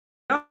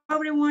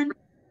everyone.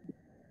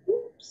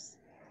 Oops.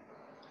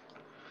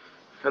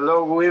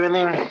 Hello, good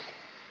evening.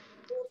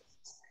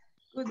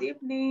 Good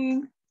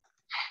evening.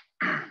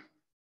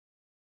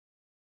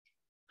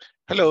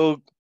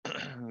 Hello,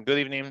 good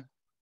evening.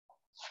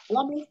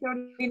 Hello,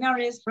 Mr.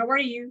 Linares. How are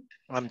you?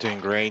 I'm doing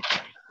great.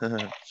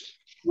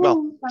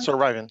 Well,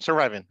 surviving.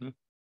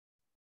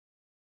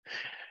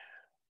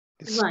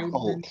 It's Right.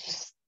 cold.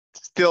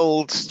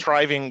 Still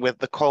striving with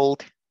the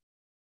cold.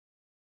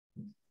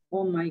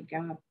 Oh my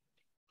God.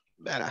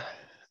 But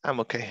I'm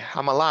okay.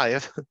 I'm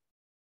alive.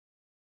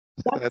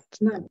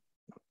 That's nice.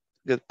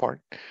 good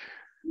part.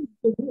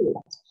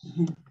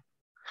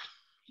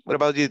 What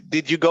about you?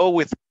 Did you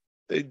go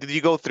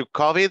through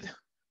COVID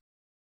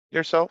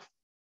yourself?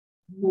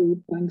 No,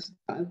 thanks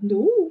God.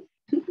 No.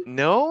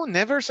 No,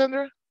 never,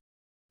 Sandra?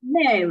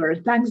 Never,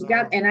 thanks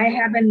God. And I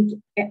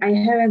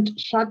haven't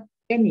shot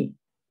any.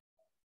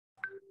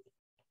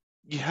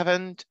 You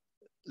haven't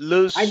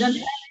lost? I don't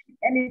have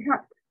any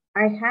shot.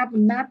 I have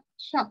not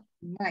shot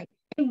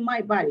in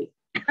my body.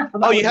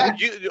 Oh,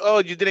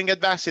 you didn't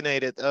get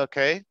vaccinated.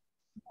 Okay.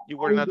 You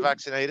were not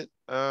vaccinated.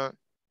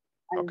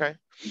 Okay.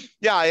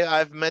 Yeah,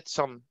 I've met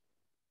some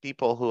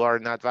people who are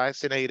not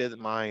vaccinated.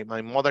 My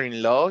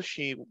mother-in-law,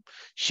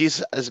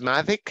 she's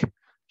asthmatic.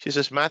 She's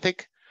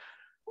asthmatic,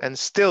 and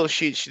still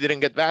she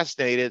didn't get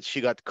vaccinated. She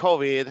got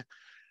COVID.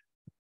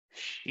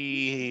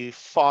 She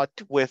fought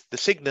with the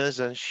sickness,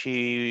 and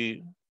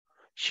she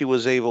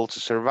was able to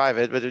survive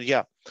it. But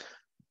yeah.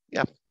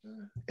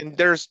 And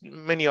there's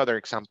many other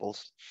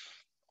examples.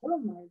 Oh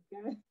my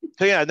God.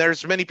 So yeah,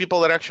 there's many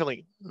people that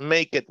actually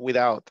make it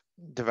without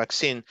the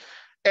vaccine.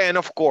 And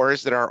of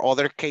course, there are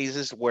other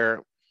cases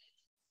where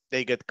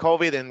they get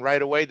COVID and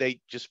right away they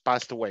just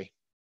passed away.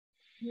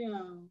 Yeah.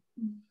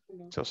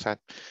 So sad.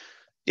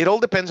 It all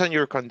depends on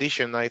your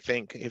condition, I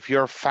think. If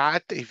you're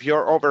fat, if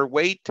you're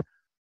overweight,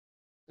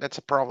 that's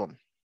a problem.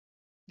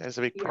 That's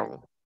a big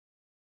problem.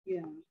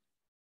 Yeah.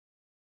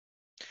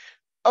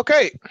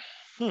 Okay.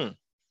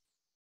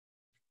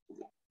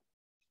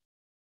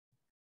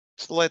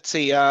 So let's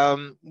see.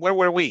 Where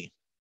were we?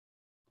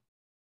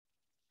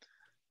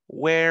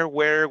 Where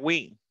were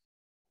we?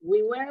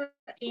 We were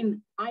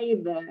in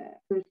either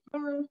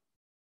prefer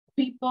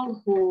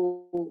people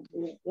who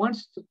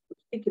wants to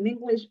speak in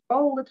English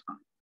all the time.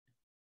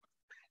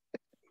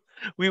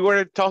 We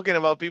were talking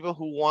about people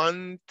who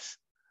want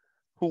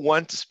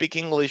to speak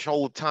English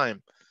all the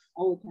time.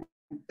 All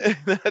the time.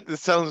 That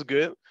sounds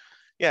good.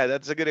 Yeah,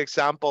 that's a good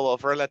example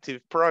of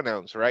relative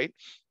pronouns, right?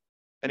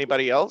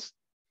 Anybody else?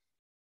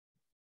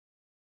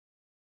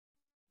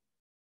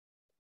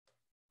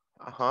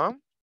 Uh-huh.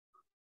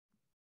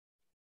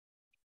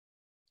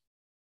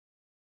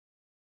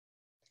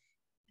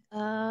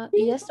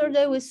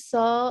 Yesterday we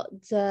saw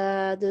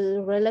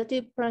the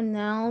relative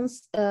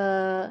pronouns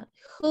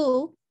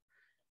who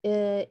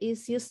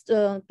is used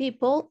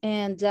people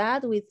and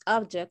that with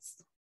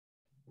objects.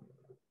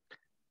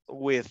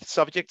 With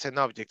subjects and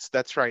objects,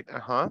 that's right.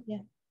 Uh-huh.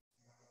 Yeah.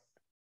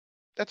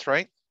 That's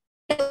right.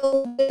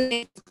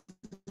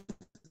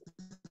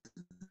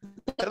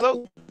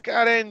 Hello,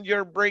 Karen,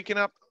 you're breaking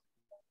up.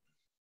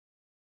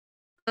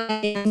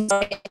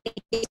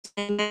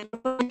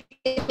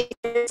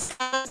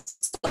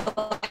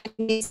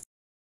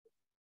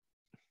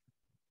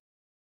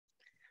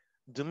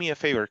 Do me a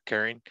favor,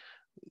 Karen.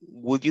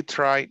 Would you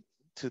try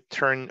to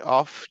turn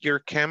off your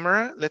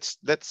camera? Let's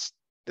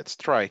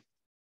try.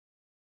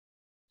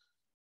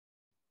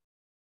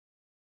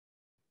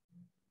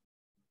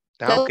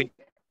 Now,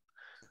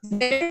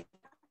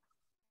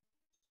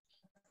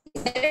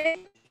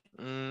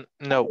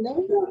 no.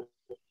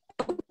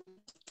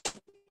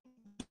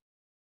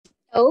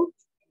 Oh.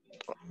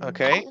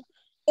 Okay.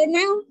 Good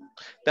now?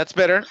 That's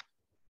better.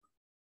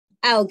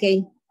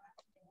 Okay.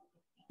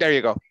 There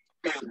you go.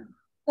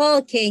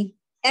 Okay.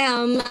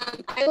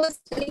 I was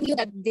telling you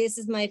that this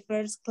is my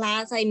first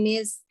class. I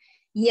missed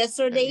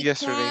yesterday's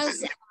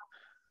class.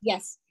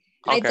 Yes.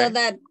 Okay. I thought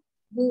that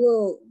we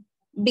will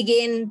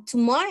begin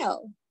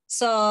tomorrow.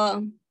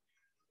 So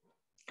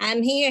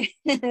I'm here.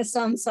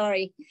 So I'm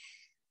sorry.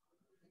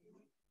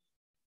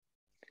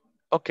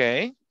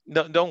 Okay.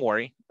 No, don't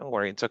worry. Don't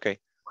worry. It's okay.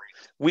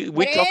 We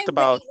talked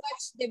about. When I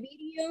watched the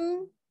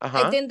video,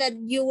 I think that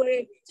you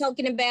were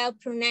talking about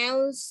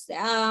pronouns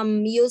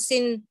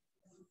using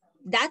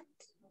that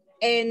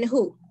and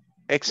who.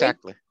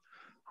 Exactly.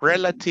 Right?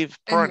 Relative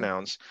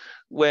pronouns.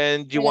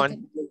 When you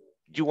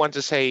want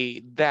to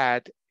say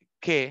that,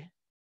 que,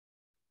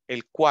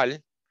 el cual,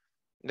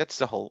 that's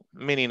the whole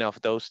meaning of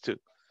those two.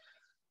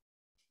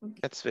 Okay.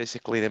 That's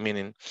basically the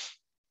meaning.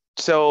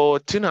 So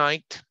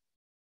tonight,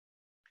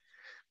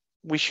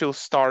 we should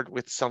start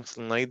with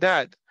something like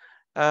that.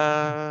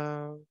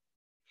 Now,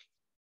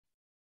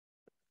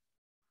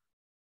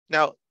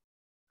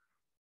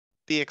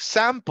 the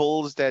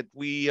examples that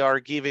we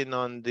are given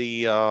on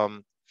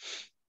the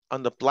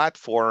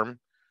platform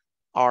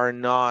are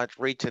not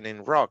written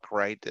in rock,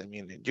 right? I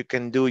mean, you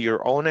can do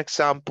your own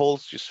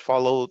examples, just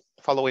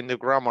following the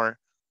grammar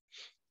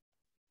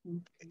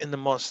in the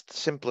most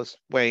simplest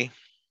way.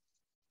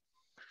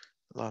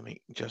 Let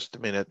me just a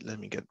minute. Let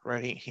me get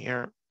ready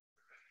here.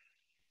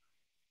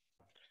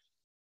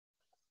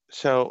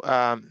 So,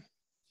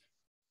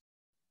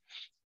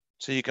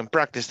 so you can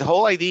practice. The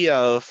whole idea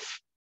of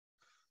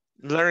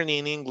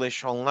learning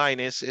English online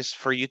is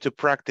for you to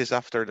practice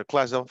after the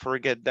class. Don't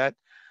forget that.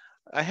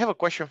 I have a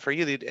question for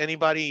you. Did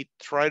anybody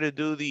try to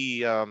do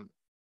the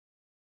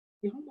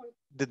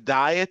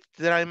diet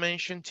that I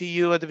mentioned to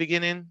you at the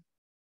beginning?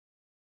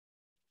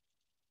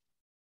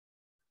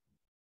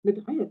 The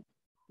diet.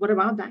 What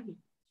about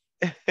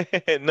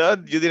diet? No,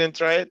 you didn't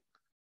try it?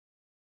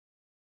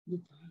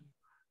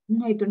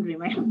 I don't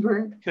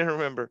remember. You don't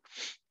remember.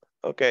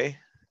 Okay,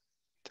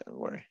 don't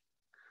worry.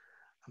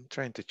 I'm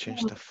trying to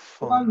change the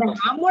phone. Well, the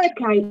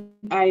homework,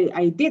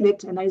 I did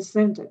it and I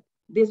sent it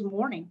this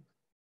morning.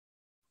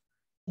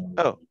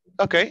 Oh,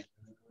 okay.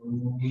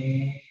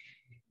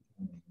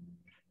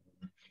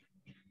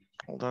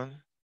 Hold on.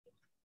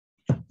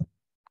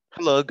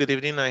 Hello, good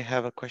evening. I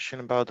have a question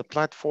about the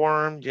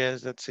platform.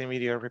 Yes, that's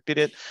immediately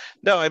repeated.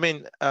 No, I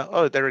mean,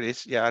 oh, there it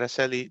is. Yeah,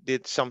 Araceli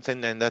did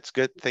something and that's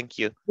good. Thank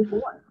you.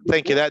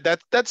 Thank you.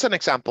 That's an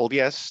example.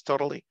 Yes,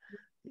 totally.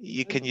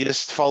 You can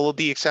just follow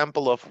the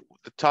example of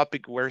the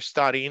topic we're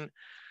studying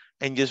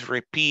and just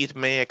repeat,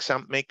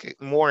 make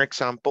more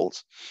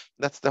examples.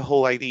 That's the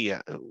whole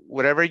idea.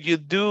 Whatever you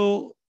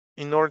do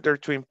in order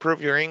to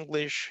improve your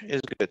English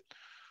is good.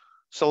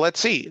 So let's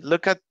see,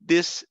 look at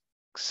these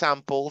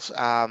examples.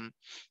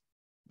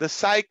 The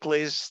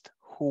cyclist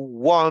who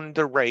won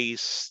the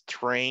race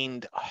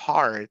trained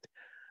hard.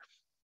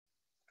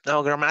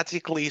 Now,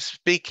 grammatically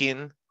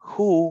speaking,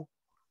 who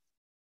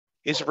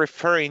is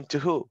referring to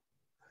who?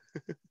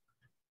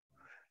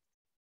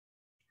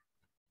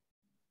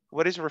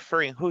 What is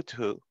referring who to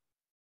who?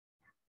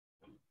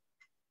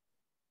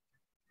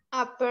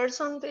 A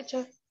person,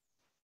 teacher.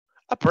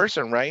 A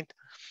person, right?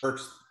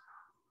 Person.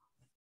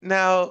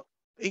 Now,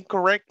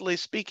 incorrectly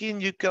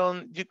speaking, you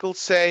could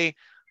say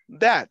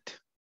that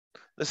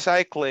the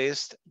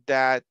cyclist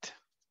that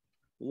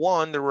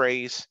won the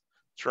race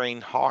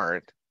trained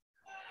hard.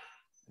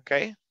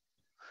 Okay,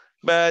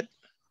 but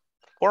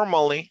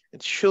formally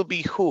it should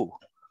be who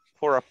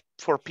for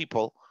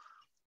people.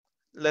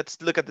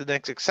 Let's look at the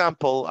next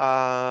example.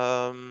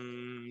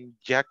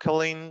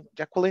 Jacqueline,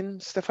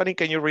 Stephanie,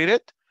 can you read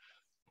it?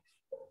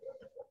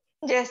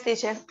 Yes,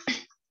 teacher.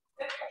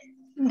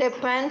 The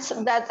pants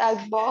that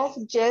I bought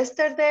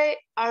yesterday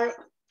are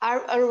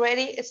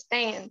already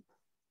stained.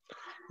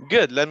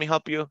 Good, let me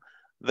help you.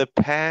 The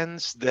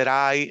pants that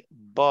I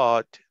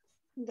bought,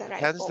 the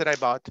pants that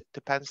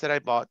I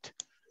bought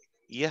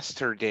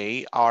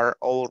yesterday are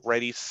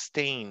already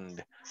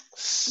stained.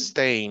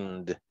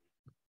 Stained.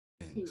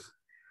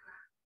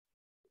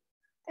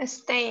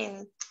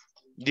 Stained.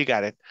 You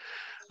got it.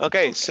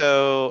 Okay,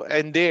 so,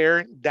 and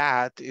there,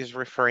 that is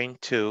referring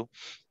to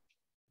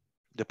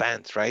the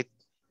pants, right?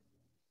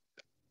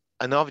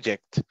 An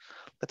object.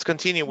 Let's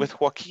continue with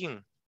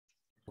Joaquin.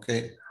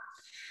 Okay.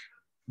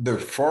 The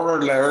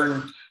four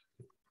learn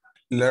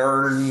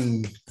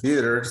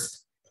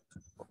leaders,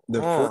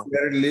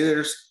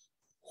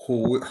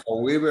 who,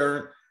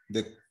 however,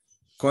 the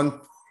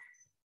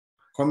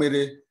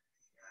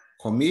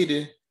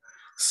committee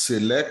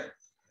select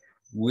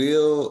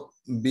will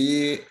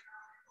be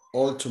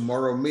all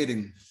tomorrow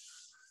meeting.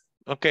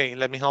 Okay,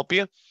 let me help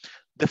you.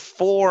 The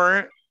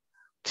four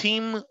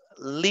team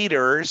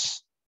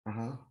leaders,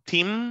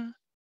 team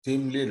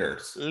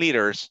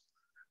leaders,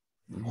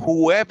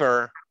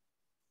 whoever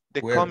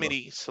the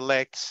committee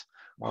selects,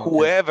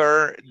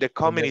 whoever the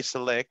committee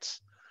selects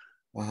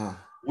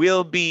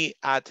will be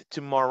at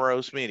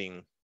tomorrow's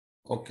meeting.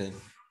 Okay.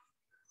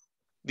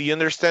 Do you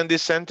understand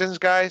this sentence,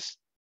 guys?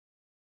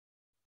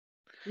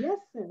 Yes,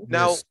 sir.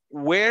 Now,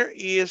 where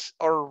is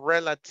our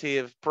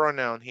relative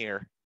pronoun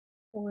here?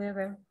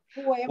 Whoever.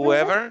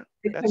 Whoever?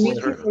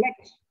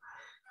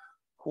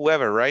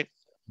 Whoever, right?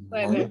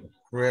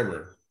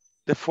 Whoever.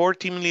 The four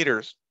team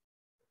leaders.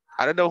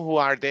 I don't know who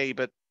are they,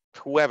 but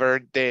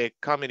whoever the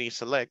committee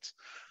selects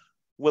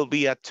will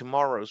be at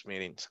tomorrow's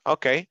meetings.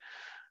 Okay,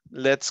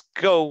 let's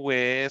go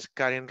with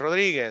Karen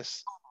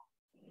Rodriguez.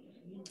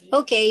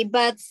 Okay,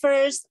 but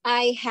first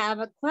I have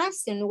a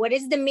question. What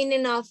is the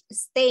meaning of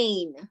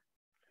stain?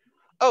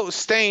 Oh,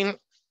 stain,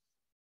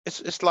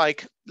 it's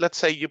like, let's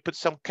say you put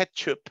some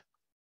ketchup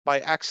by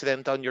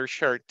accident on your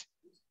shirt,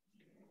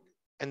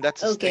 and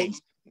that's a stain.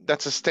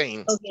 That's a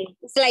stain. Okay,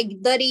 it's like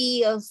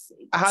dirty or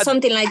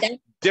something like that.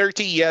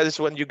 Dirty, yeah, is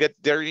when you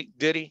get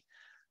dirty.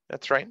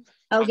 That's right.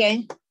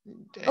 Okay.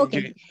 And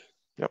okay.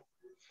 Yep,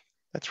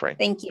 that's right.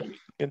 Thank you.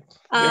 You're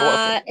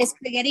welcome.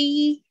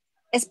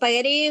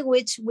 Spaghetti,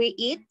 which we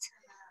eat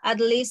at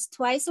least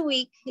twice a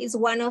week, is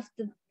one of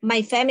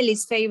my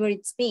family's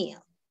favorite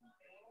meals.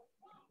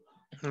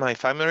 My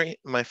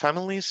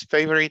family's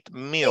favorite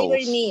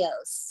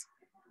meals.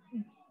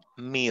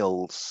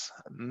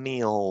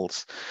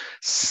 Meals.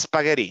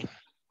 Spaghetti.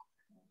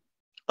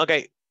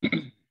 Okay.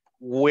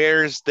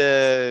 Where's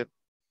the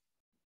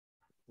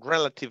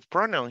relative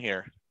pronoun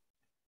here?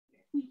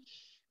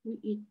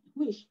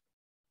 Which.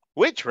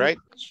 Which, right?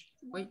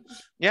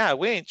 Yeah,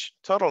 which,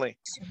 totally.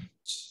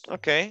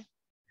 Okay.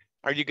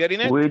 Are you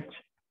getting it? Which,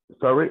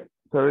 sorry,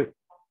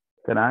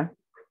 can I?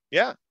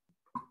 Yeah.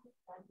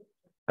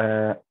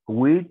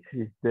 Which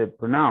is the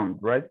pronoun,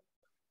 right?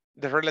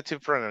 The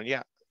relative pronoun,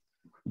 yeah.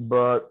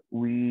 But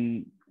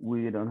we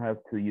don't have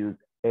to use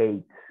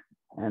ate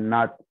and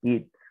not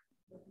eat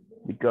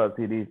because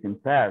it is in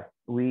past.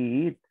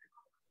 We eat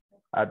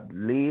at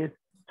least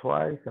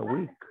twice a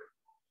week.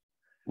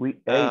 We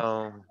ate.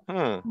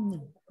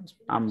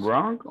 I'm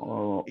wrong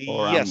or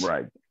yes. I'm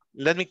right?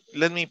 Let me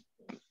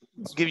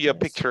give you a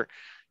picture.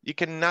 You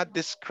cannot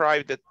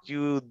describe that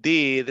you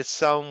did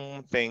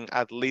something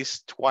at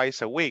least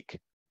twice a week.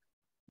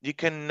 You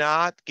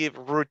cannot give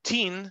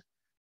routine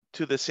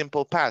to the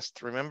simple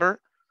past, remember?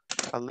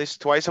 At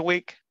least twice a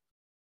week.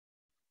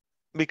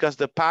 Because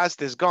the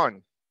past is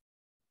gone.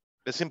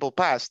 The simple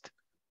past.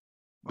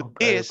 But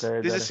this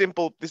is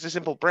simple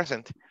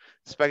present.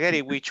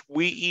 Spaghetti, which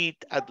we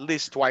eat at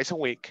least twice a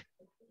week,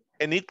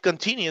 and it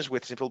continues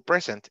with simple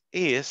present,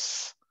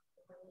 is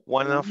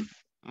one of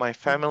my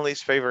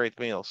family's favorite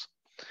meals.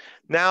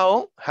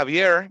 Now,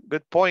 Javier,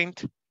 good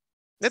point.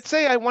 Let's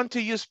say I want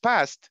to use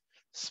past.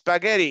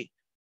 Spaghetti,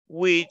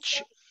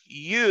 which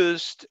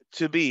used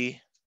to be.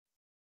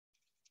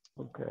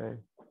 Okay.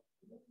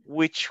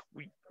 Which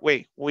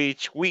we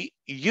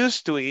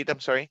used to eat, I'm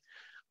sorry.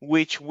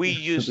 Which we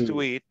used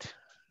to eat.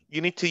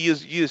 You need to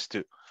use used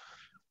to.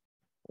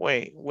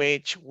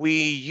 Which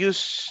we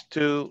used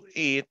to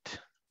eat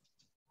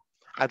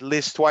at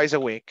least twice a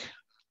week.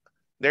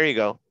 There you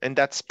go. And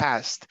that's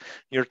past.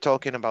 You're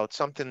talking about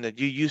something that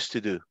you used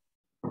to do.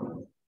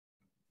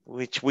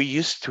 Which we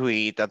used to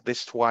eat at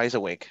least twice a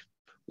week.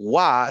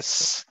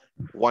 Was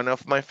one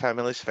of my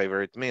family's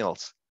favorite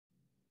meals.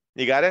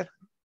 You got it?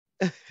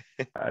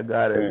 I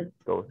got it.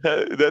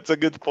 That's a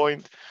good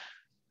point.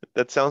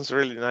 That sounds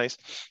really nice.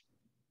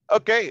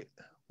 Okay.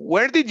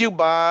 Where did you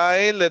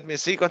buy? Let me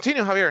see.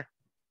 Continue, Javier.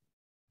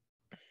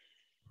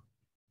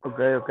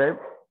 Okay.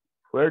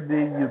 Where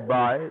did you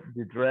buy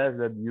the dress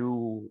that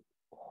you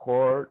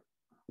wore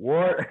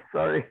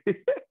sorry,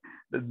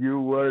 that you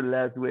wore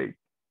last week?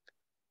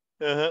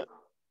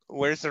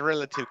 Where's the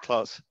relative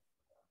clause?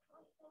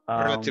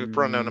 Relative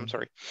pronoun, I'm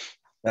sorry.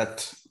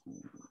 That,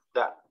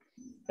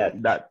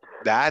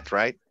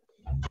 right?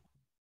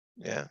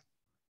 Yeah.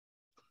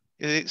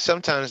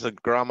 Sometimes the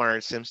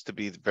grammar seems to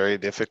be very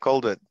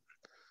difficult, but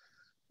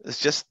it's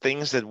just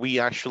things that we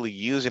actually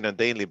use in a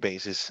daily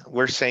basis.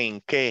 We're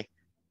saying que,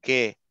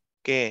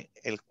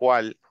 el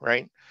cual,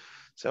 right?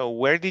 So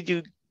where did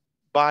you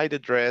buy the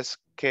dress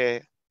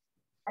que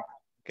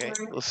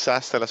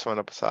usaste la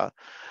semana pasada?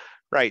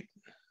 Right.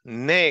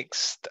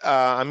 Next,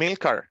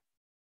 Amilcar.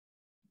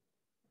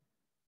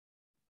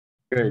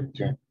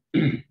 Good.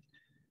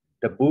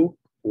 The book,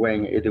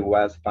 when it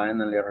was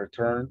finally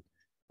returned,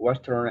 was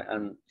torn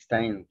and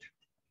stained.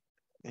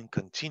 And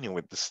continue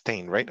with the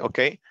stain, right?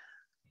 Okay.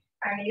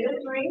 Are you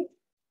agree?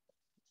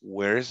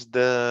 Where's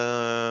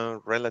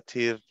the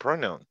relative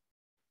pronoun?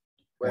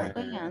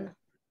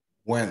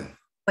 When.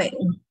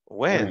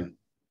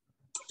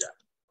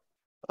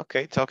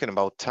 Okay, talking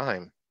about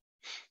time.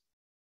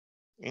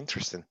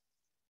 Interesting.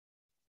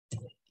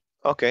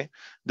 Okay,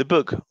 the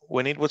book,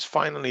 when it was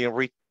finally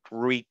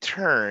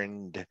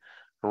returned,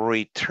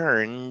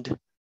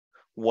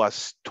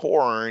 was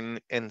torn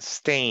and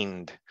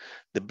stained.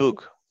 The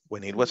book,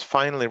 when it was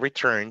finally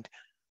returned,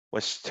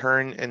 was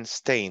torn and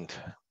stained.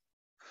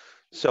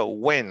 So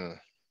when?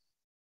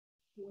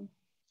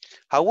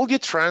 How will you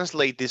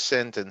translate this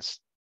sentence?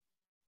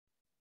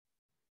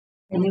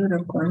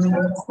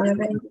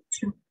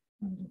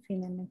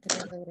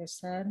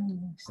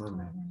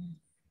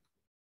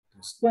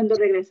 Cuando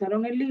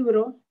regresaron el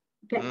libro,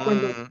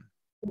 cuando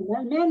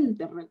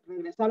finalmente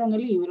regresaron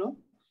el libro,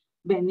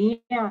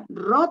 venía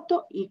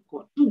roto y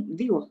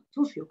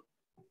sucio,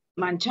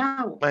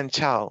 manchado.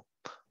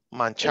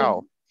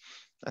 Manchado.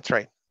 That's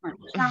right.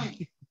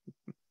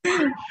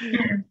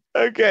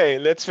 Okay,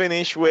 let's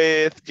finish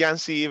with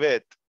Jancy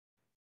Yvette.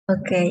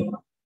 Okay,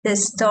 the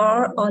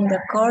store on the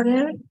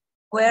corner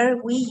where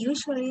we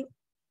usually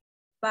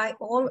buy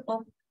all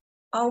of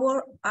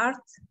our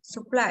art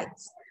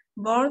supplies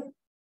burned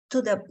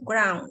to the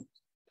ground.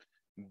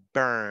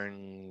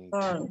 Burned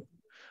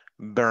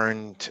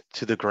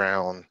to the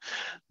ground.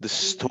 The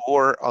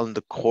store on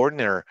the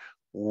corner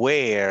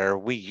where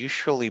we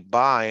usually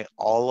buy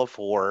all of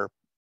our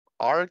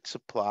art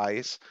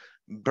supplies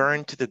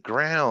burned to the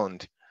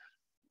ground.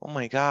 Oh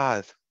my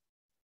God.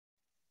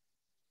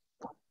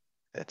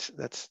 That's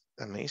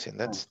amazing.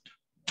 That's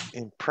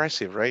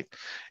impressive, right?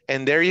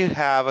 And there you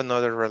have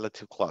another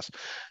relative clause.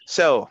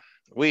 So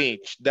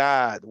which,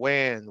 that,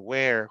 when,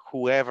 where,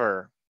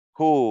 whoever,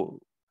 who,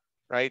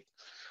 right?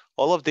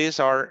 All of these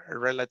are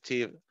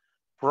relative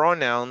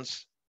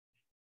pronouns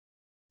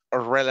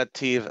or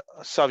relative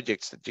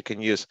subjects that you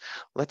can use.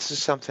 Let's do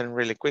something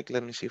really quick.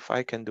 Let me see if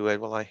I can do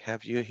it while I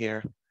have you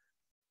here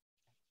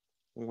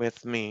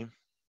with me.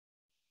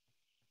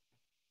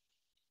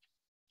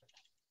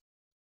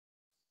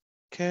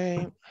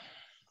 Okay.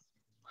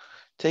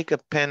 Take a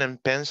pen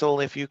and pencil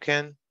if you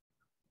can.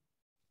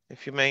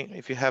 If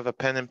you have a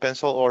pen and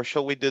pencil, or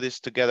shall we do this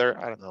together?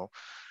 I don't know.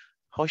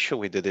 How should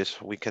we do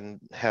this? We can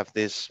have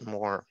this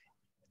more,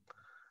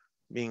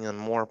 being a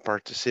more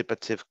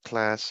participative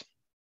class.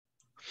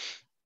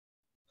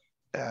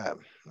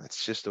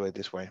 Let's just do it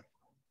this way.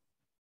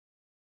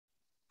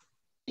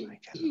 I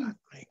cannot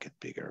make it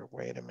bigger.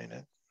 Wait a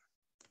minute.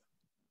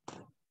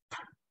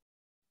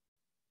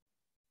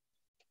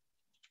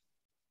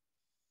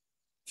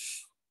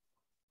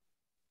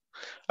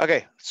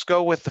 Okay, let's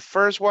go with the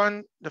first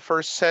one, the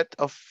first set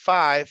of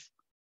 5,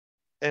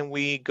 and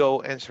we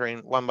go answering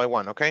one by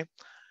one, okay?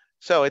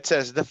 So it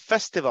says the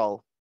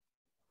festival.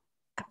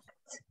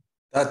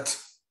 That.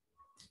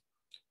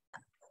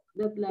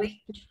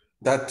 Which.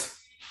 That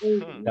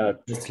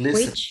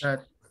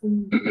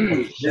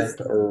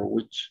or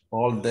which.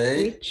 All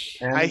day. Which.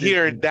 I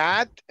hear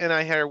that and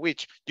I hear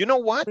which. You know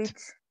what? Which.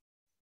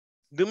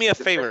 Do me a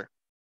favor.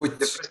 Which.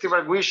 The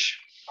festival wish.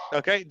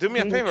 Okay, do me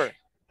a favor.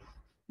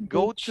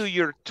 Go to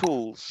your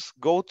tools.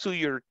 Go to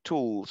your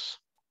tools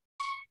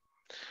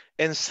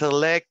and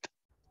select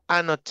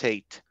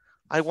annotate.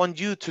 I want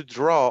you to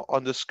draw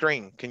on the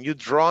screen. Can you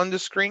draw on the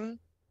screen?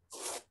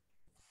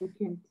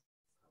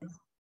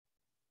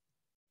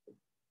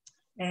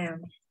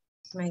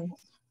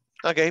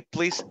 Okay,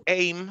 please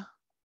aim.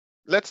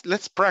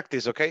 Let's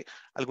practice, okay?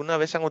 ¿Alguna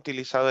vez han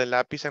utilizado el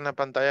lápiz en la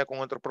pantalla con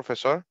otro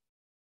profesor?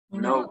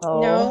 No.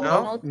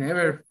 No.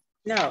 Never.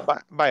 No.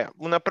 Vaya,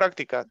 una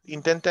práctica.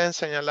 Intenten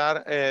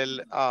señalar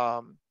el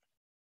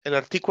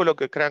artículo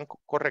que crean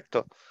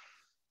correcto.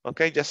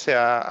 Ok, ya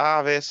sea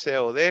A, B, C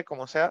o D,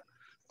 como sea.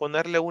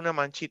 Ponerle una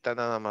manchita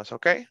nada más,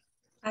 ok. I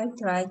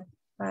tried,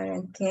 but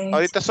I can't.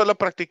 Ahorita solo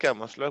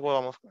practiquemos, luego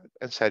vamos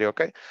en serio,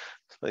 ok.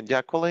 So,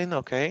 Jacqueline,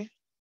 ok.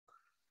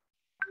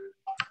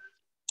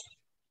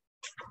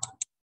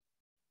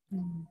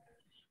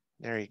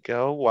 There you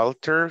go,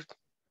 Walter.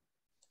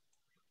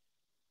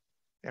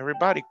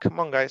 Everybody, come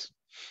on, guys.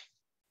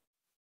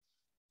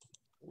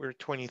 We're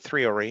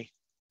 23 already.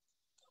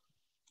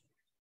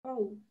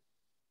 Oh.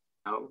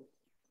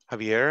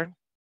 Javier.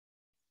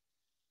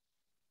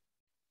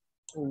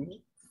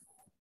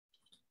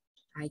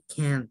 I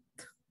can't.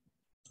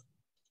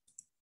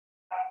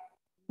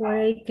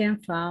 Where I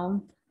can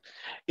find.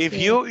 If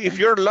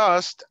you're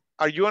lost,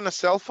 are you on a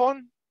cell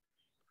phone?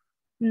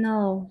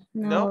 No,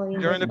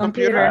 you're in the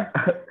computer.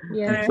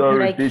 Yeah,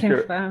 Sorry, I can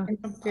teacher. find.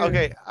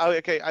 Okay.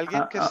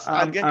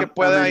 Alguien que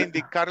pueda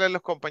indicarle a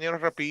los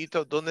compañeros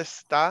rapidito dónde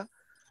está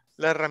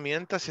la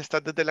herramienta si está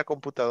desde la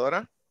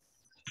computadora.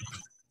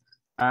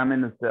 I'm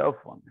in a cell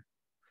phone.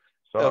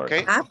 Sorry.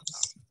 Okay.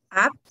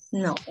 Apps?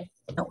 No.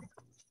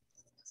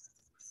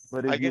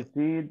 But if you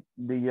see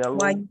the yellow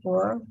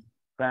Whiteboard.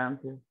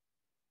 fancy.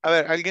 A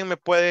ver, alguien me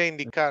puede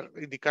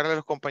indicarle a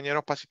los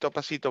compañeros pasito a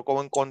pasito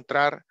cómo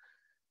encontrar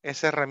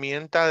esa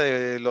herramienta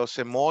de los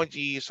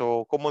emojis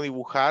o cómo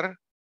dibujar.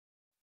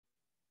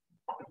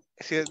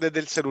 Si es desde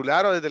el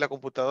celular o desde la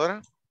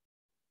computadora.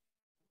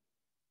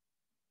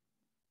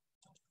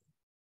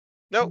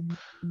 No.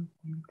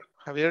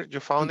 Javier,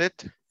 you found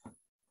it?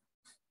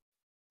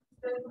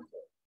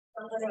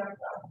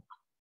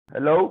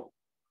 Hello?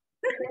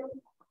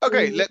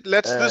 Okay,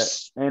 let's do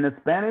this. In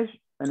Spanish?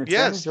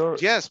 Yes, Spanish or,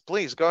 yes,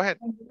 please, go ahead.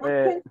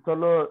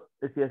 Solo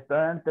si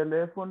está en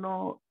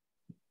teléfono,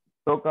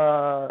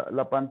 toca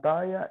la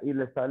pantalla y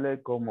le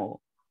sale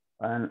como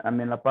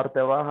en la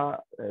parte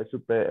baja,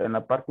 en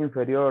la parte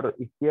inferior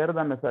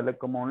izquierda me sale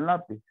como un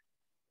lápiz.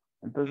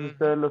 Entonces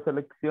usted lo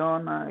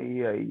selecciona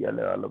y ahí ya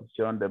le da la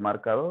opción de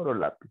marcador o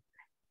lápiz.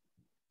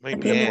 Muy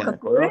bien.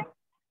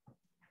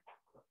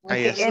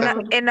 Ahí está.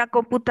 En la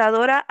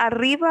computadora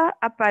arriba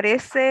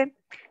aparece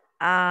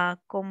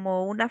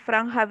como una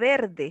franja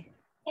verde.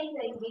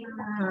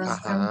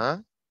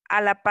 Ajá.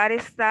 A la par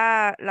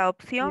está la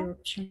opción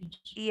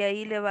y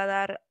ahí le va a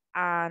dar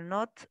a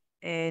not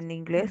en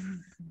inglés.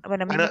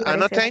 Bueno,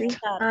 Annotate.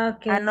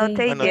 Okay.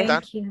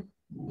 Anotar.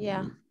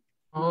 Yeah.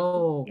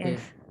 Oh, okay.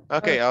 Yes.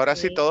 Okay, ahora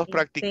sí todos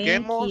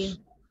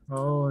practiquemos.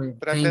 Oh,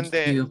 Traten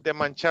de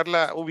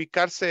mancharla,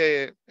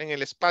 ubicarse en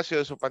el espacio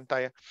de su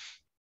pantalla.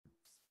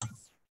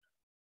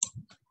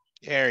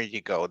 There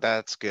you go,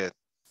 that's good.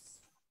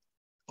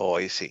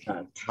 Hoy sí,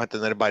 vamos a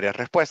tener varias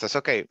respuestas.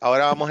 Ok,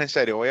 ahora vamos en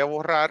serio, voy a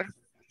borrar.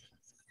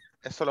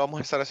 Esto lo vamos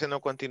a estar haciendo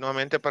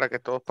continuamente para que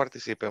todos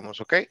participemos,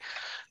 ok?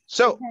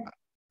 So,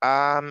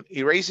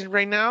 erasing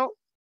right now.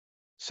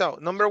 So,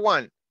 number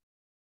 1.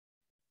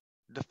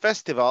 The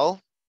festival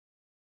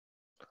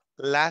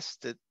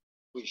lasted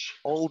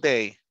all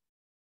day,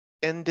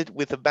 ended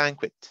with a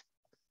banquet.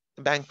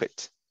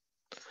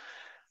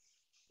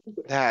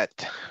 That,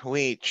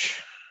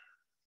 which,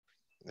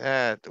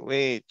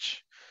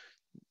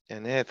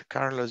 Janet,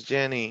 Carlos,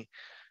 Jenny,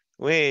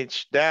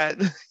 which, that,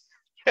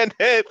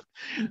 Janet,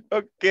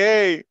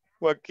 okay,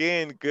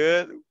 Joaquin,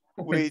 good,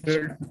 which,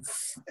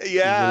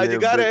 yeah, you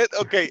got it,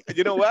 okay,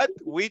 you know what,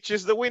 which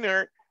is the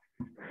winner,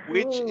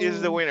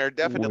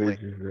 definitely,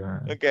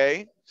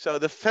 okay, so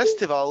the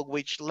festival,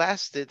 which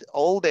lasted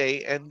all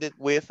day, ended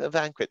with a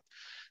banquet,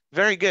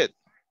 very good,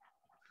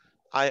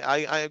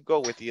 I go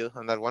with you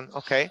on that one,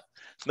 okay,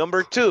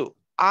 number 2,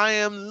 I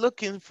am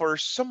looking for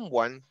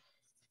someone.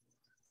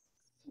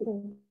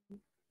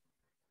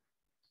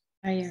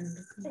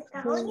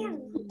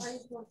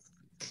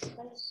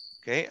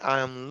 Okay, I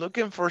am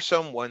looking for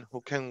someone who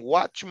can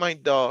watch my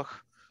dog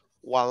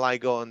while I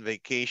go on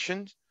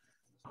vacation.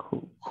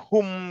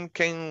 Whom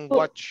can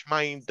watch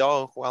my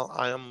dog while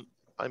I'm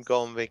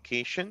going on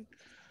vacation?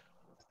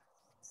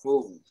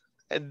 Who?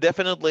 And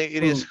definitely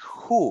it is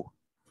who.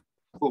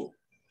 Who?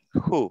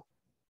 Who.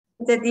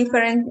 The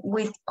difference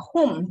with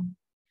whom.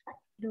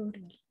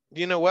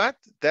 You know what?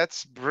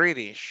 That's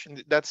British.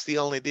 That's the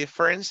only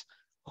difference.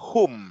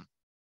 Whom.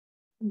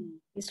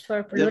 It's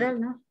for plural,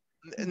 no?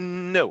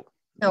 No.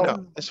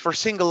 No. It's for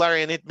singular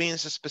and it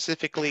means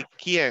specifically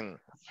quién.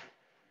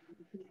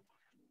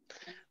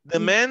 The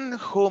man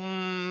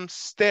whom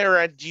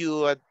stared at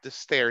you at the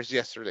stairs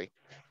yesterday.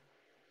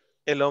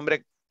 El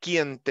hombre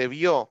quien te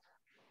vio.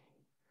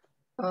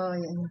 Oh,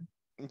 yeah.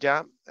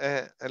 Ya,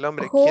 el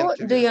hombre Who quien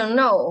te do vio. you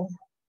know?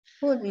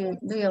 Who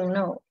do you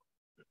know?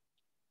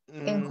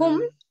 And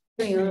whom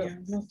do you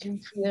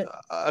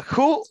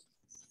who?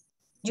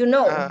 You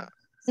know.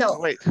 No.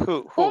 Wait,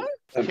 who? Whom?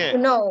 ¿Quién? You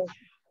know.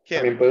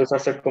 También puede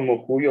usarse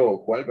como cuyo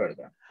o cuál,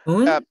 ¿verdad?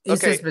 Whom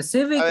is okay.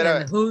 specific a ver.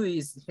 and who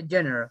is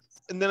general.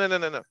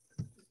 No.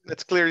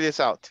 Let's clear this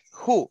out.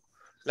 Who,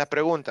 la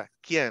pregunta,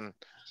 ¿quién?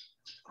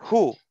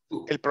 Who,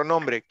 el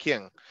pronombre,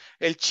 ¿quién?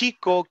 El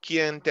chico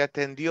quien te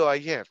atendió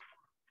ayer.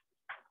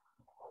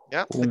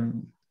 Yeah?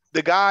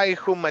 The guy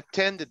whom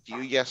attended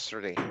you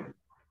yesterday.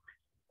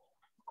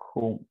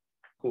 Who?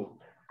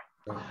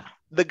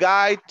 The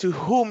guy to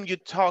whom you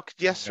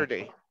talked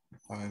yesterday.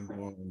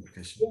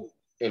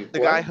 The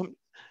guy whom,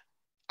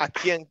 a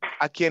quien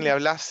le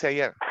hablaste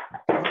ayer.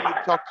 Whom you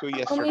talked to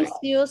yesterday. Whom is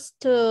used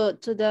to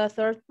the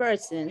third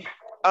person.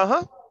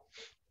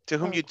 To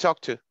whom you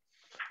talked to.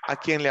 A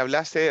quien le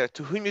hablaste ayer.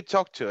 To whom you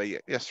talked to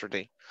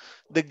yesterday.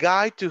 The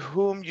guy to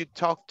whom you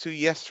talked to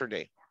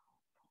yesterday.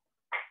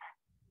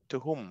 To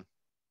whom?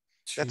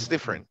 That's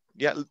different.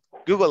 Yeah,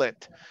 Google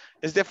it.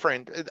 It's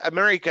different.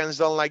 Americans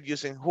don't like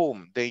using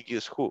whom. They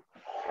use who.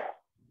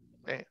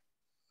 Okay.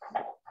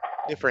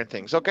 Different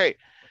things. Okay,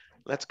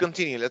 let's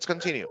continue.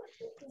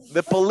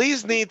 The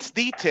police needs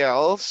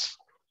details.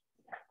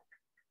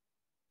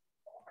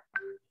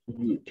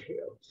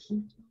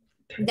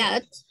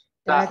 That.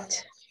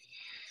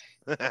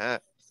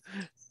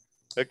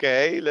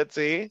 Okay, let's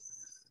see.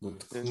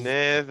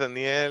 Inés,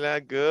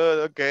 Daniela,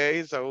 good.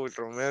 Okay, Saúl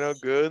Romero,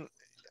 good.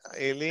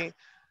 Eli,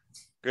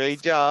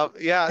 great job.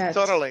 Yeah,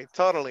 totally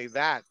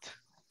that.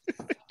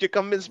 You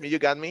convinced me. You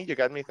got me.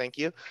 Thank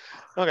you.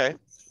 Okay.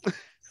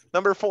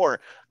 Number 4.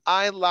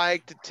 I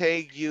like to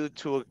take you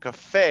to a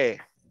cafe.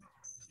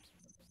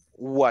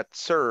 What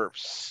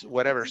serves?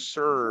 Whatever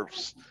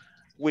serves.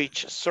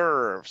 Which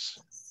serves?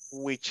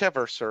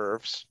 Whichever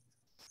serves.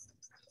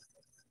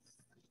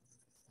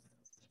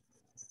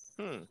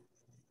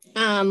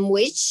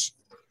 Which?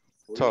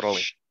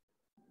 Totally.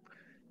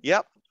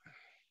 Yep.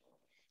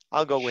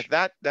 I'll go with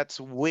that.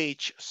 That's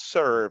which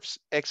serves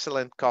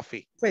excellent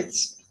coffee.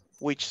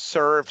 Which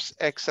serves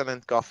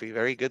excellent coffee.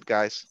 Very good,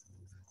 guys.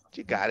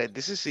 You got it.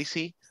 This is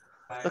easy.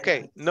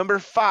 Okay, number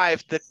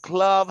 5, the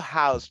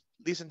clubhouse.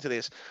 Listen to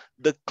this.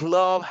 The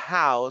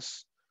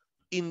clubhouse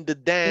in the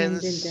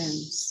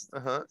dance.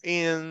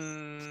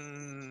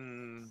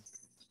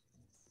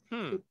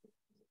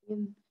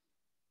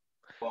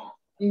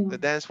 The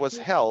dance was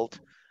held,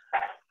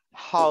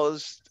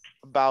 housed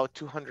about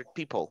 200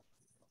 people.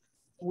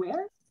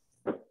 Where?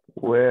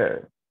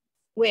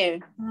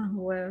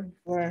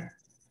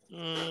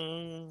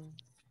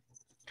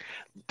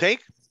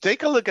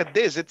 Take a look at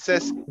this. It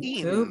says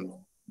in.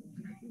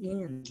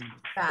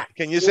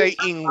 Can you say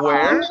in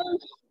where?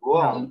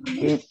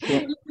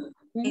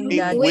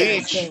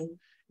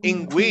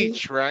 In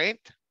which, right?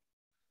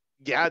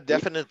 Yeah,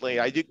 definitely.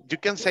 You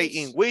can say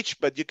in which,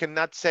 but you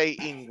cannot say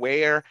in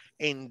where,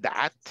 in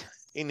that,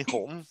 in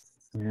whom.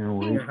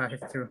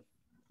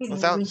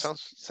 Well,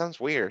 sounds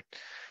weird.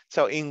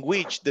 So in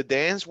which the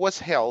dance was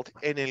held,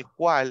 en el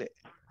cual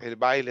el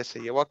baile se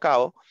llevó a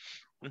cabo,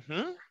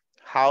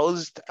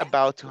 housed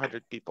about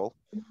 200 people.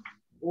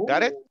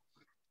 Got it?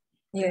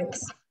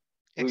 Yes.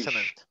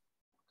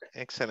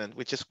 Excellent.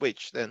 Which is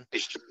which then?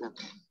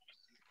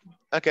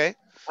 Okay.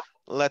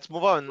 Let's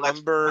move on.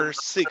 Number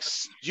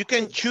 6. You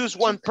can choose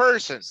one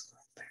person,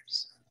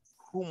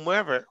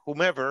 whomever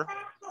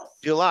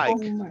you like,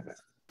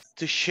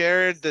 to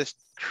share the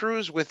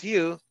cruise with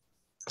you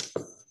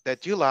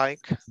that you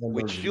like,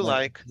 which you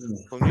like,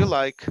 whom you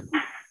like.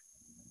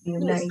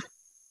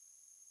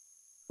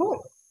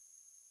 Who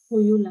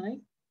you like?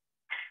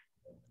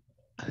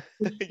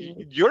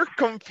 You're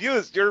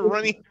confused. You're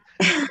running.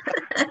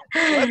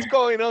 What's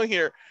going on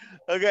here?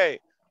 Okay.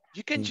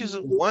 You can choose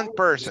one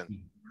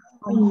person,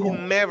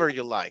 whomever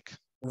you like.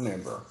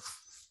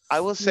 I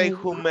will say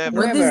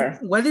whomever.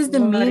 What is the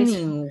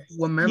meaning?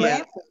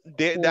 Whomever?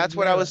 Yeah, that's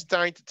what I was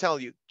trying to tell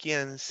you.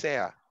 Quien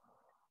sea.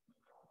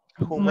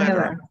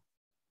 Whomever.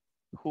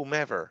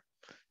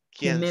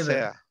 Quien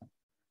sea.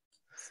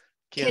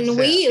 Can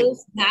we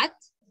use that?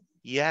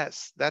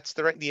 Yes, that's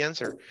the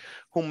answer.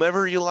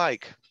 Whomever you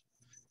like.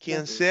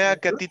 Quien sea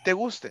que a ti te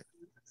guste.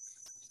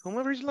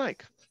 Whomever you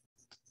like.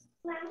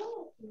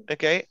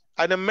 Okay,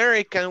 an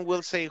American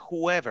will say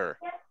whoever.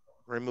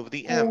 Remove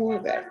the M.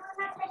 Whoever.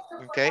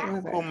 Okay,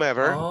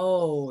 whomever.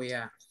 Oh,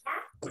 yeah.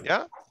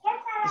 Yeah,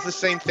 it's the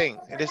same thing.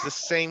 It is the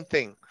same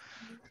thing.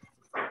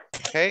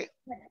 Okay.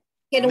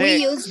 Can we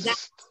use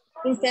that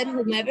instead of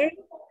whomever?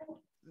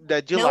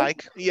 That you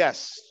like,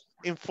 yes.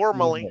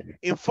 Informally,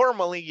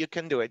 you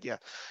can do it, yeah.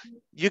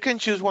 You can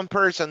choose one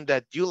person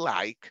that you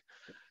like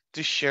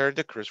to share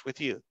the cruise with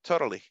you,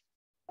 totally.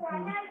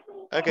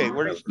 Okay,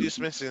 we're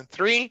dismissing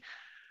 3.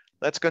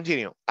 Let's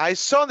continue. I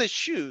saw the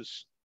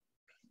shoes.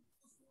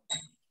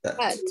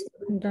 That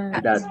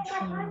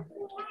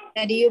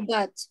you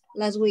bought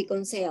last week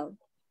on sale.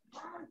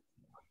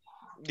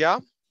 Yeah.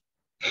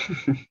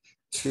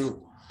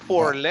 2.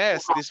 For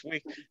less this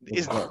week.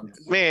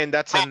 Man,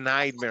 that's a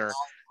nightmare.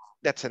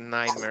 That's a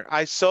nightmare.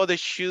 I saw the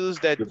shoes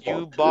that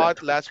you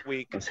bought last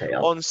week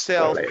on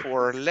sale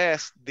for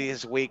less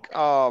this week.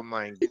 Oh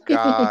my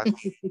God.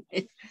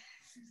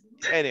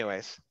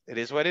 Anyways, it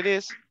is what it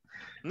is.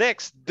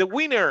 Next, the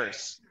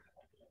winners.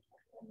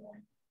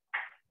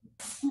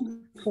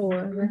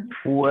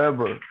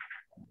 Whoever.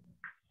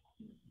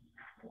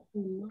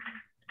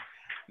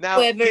 Now,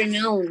 whoever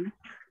known.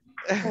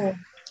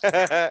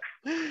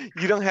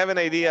 You don't have an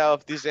idea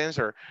of this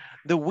answer.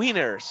 The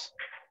winners,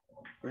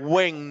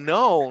 when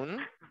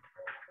known,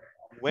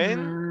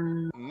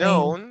 the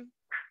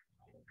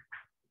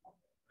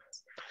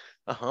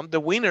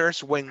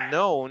winners, when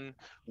known,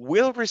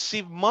 will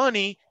receive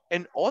money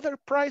and other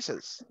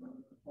prizes.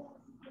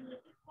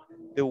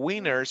 The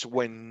winners,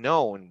 when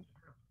known.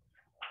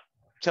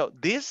 So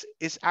this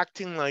is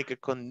acting like a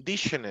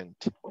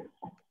conditionant.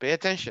 Pay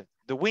attention.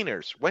 The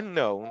winners, when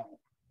known.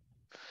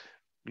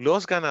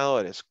 Los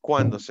ganadores,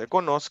 cuando se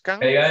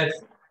conozcan. ¿Ya?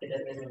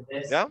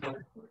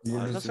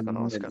 Cuando se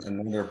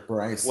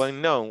conozcan.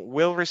 When known,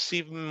 will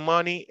receive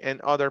money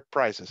and other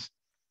prizes.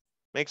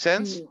 Make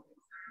sense?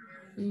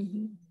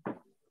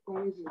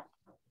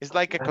 It's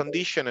like a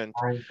conditionant.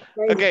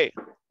 Okay,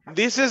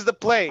 this is the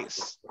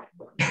place.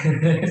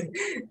 This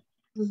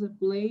is the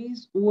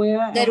place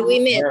where that we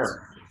met.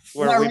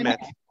 Where we met.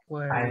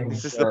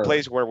 This is the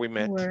place where we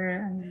met.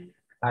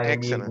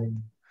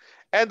 Excellent.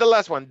 And the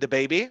last one, the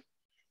baby.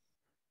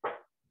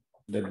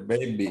 The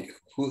baby.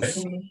 Who's?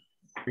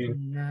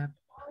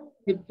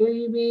 The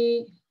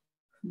baby.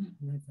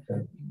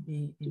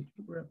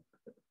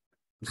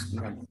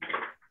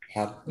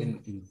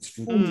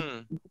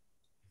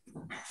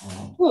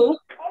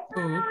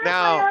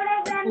 Now,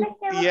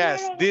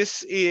 yes,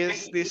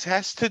 this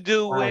has to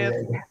do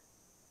with,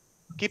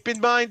 keep in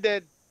mind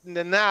that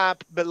the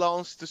nap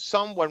belongs to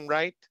someone,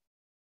 right?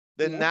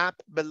 The nap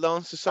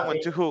belongs to someone.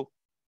 To who?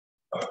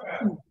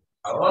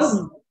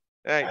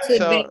 Right,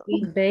 so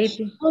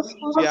baby.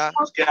 Yeah.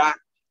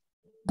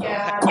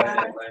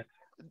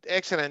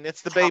 Excellent.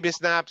 It's the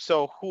baby's nap.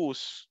 So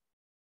whose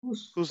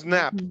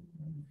nap?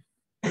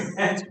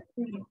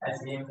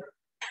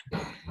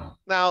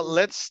 Now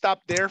let's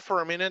stop there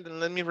for a minute and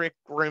let me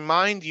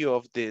remind you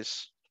of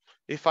this.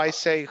 If I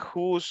say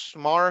whose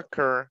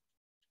marker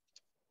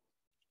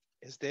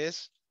is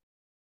this?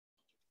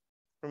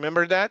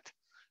 Remember that?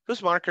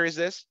 Whose marker is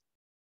this?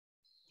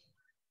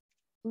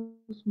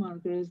 Whose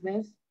marker is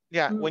this?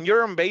 Yeah, when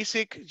you're on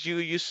basic, you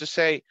used to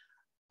say,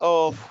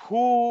 of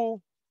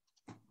who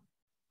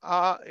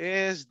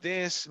is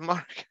this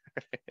marker?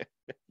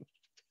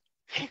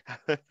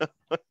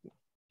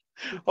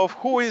 Of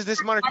who is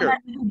this marker?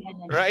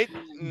 Right?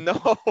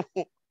 No.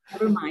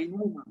 Never mind.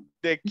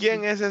 ¿De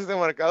quién es este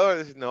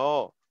marcador?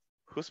 No.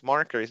 Whose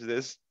marker is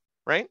this?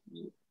 Right?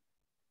 Do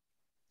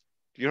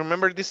you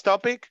remember this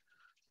topic?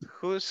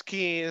 Whose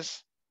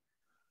keys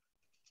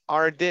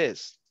are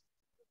this?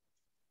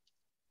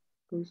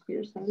 Whose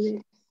keys are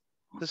this?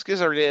 Whose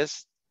keys are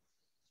this?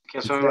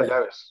 ¿Quién son las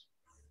llaves?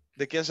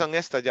 ¿De quién son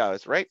estas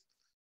llaves, right?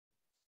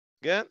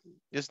 Good.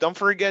 Just don't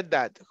forget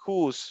that.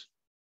 Whose?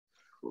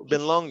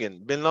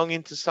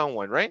 Belonging to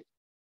someone, right?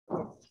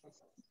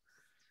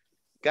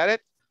 Got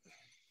it?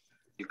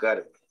 You got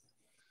it.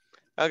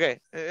 Okay,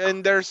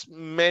 and there's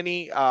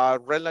many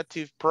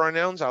relative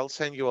pronouns. I'll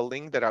send you a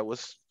link that I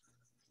was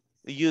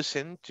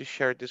using to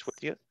share this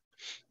with you.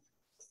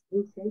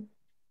 Okay.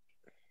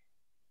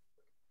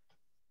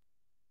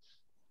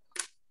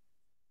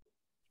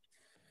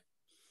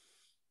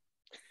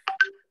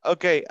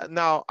 Okay,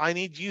 now I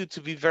need you to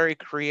be very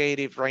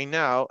creative right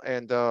now.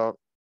 And oh,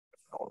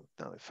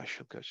 no, if I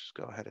should just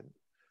go ahead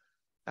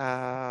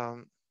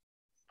and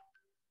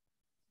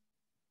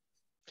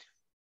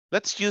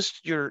let's use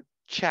your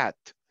chat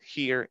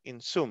here in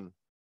Zoom,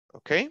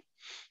 okay?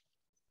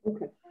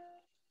 Okay.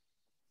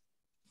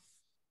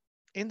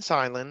 In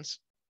silence,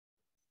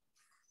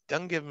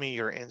 don't give me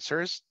your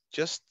answers,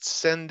 just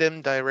send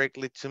them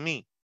directly to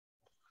me.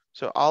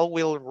 So I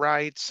will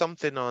write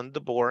something on the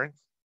board.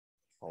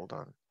 Hold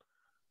on.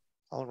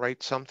 I'll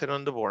write something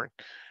on the board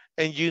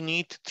and you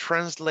need to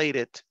translate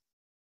it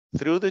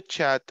through the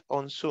chat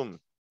on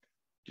Zoom.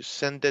 You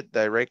send it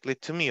directly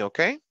to me,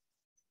 okay?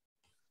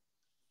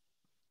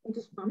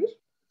 into Spanish?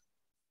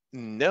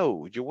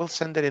 No, you will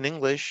send it in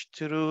English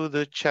through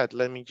the chat.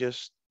 Let me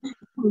just.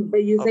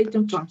 But you say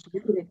to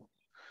translate.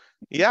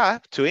 Yeah,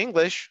 to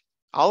English.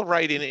 I'll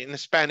write it in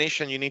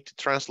Spanish and you need to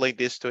translate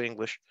this to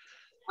English.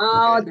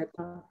 Oh, Okay. that's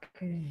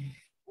okay.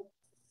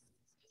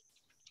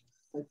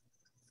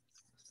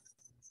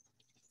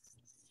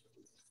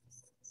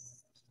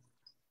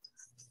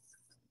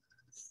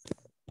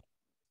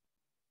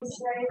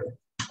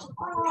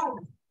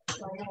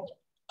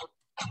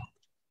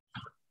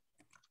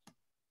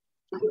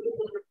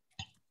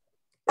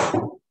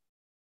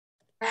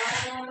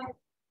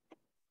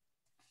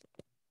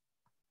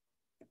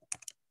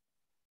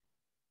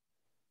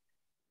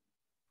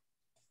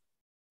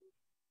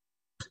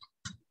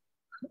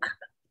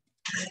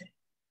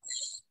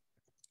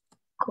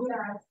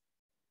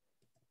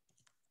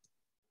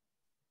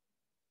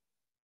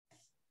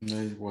 No,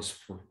 it was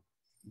for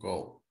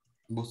goal.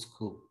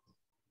 Busco.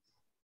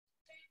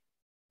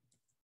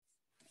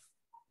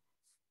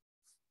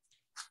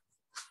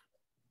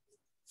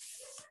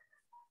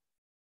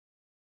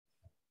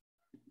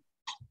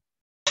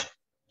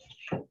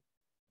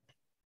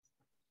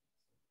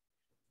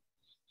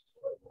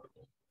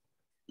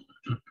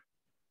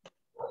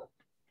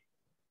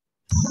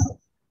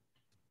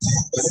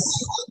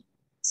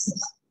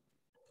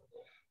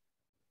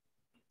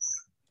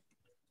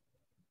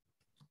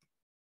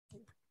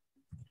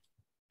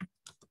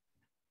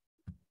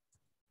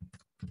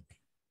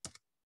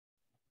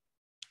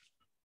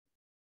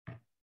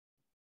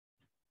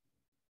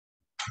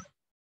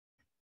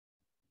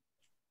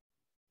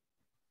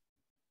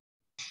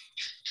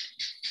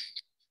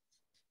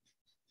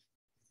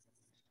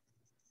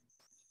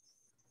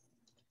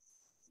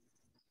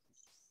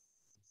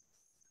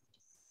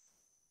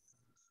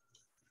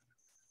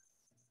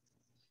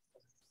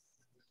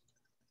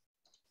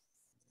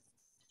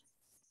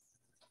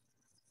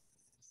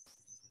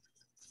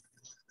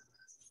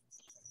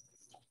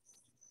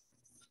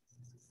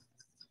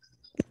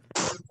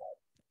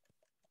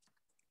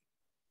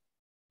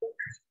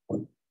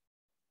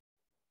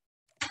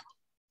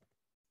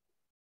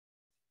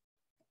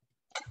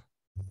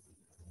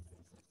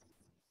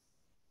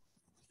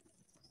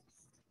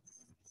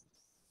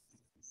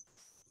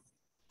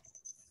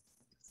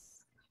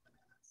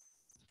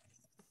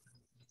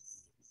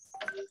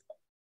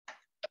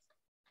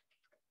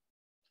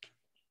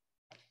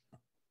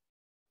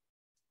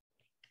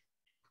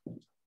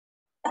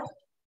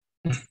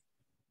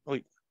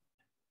 Uy.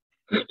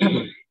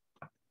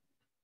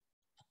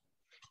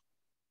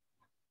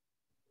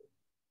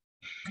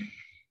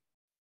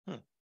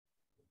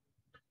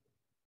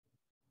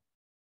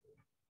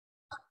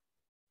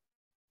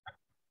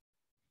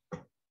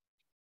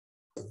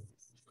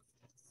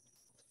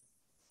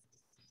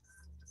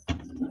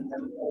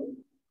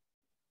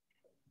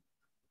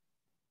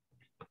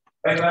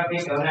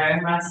 Repito una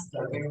vez más.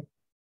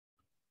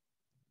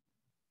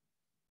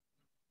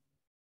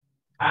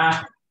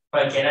 Ah,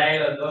 cualquiera de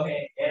los dos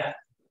era.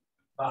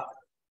 Va.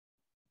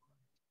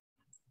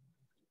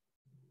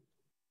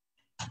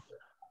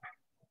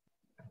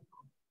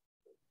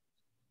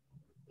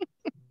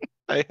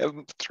 I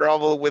have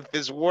trouble with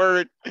this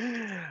word.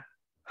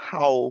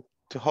 How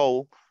to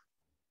hold.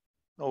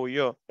 Oh,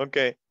 yeah.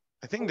 Okay.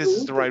 I think this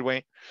is the right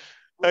way.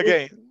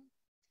 Okay.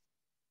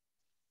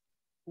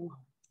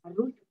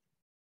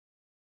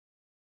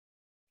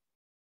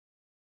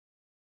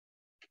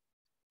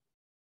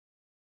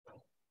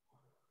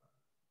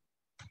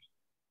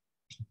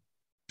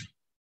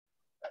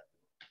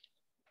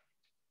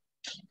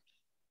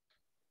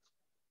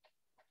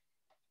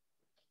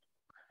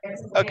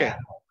 Okay.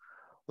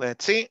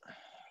 Let's see.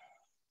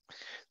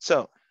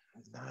 So,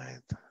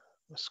 night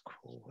was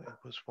cool. It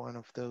was one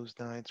of those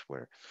nights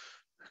where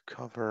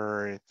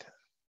covered.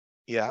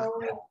 Yeah.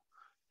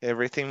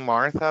 Everything,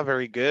 Martha,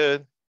 very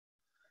good.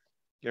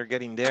 You're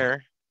getting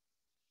there.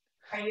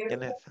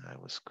 And I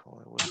was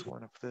cool. It was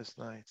one of those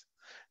nights.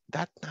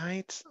 That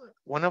night,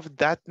 one of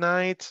that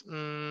nights,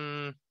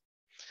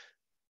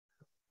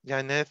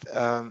 Janet,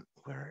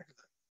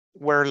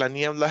 where la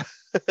niebla.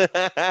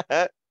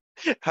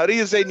 How do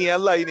you say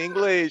niebla in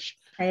English?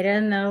 I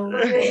don't know.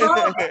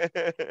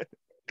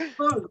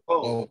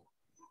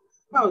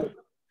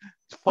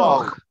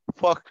 Fog.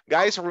 Fog.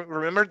 Guys,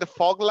 remember the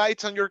fog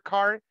lights on your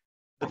car?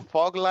 The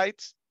fog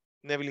lights,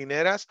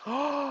 neblineras.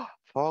 Oh,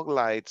 fog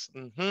lights.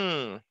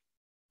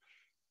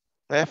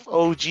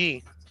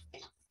 F-O-G.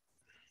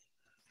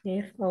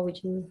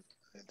 F-O-G.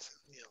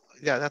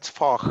 Yeah, that's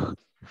fog.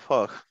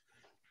 Fog.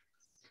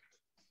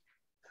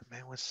 The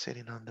man was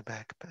sitting on the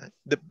back.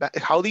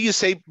 How do you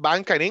say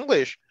bank in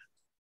English?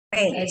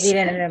 I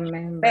didn't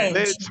remember. And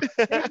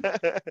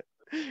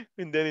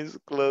then it's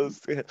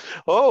closed.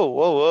 Oh,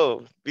 whoa,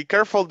 whoa. Be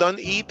careful, don't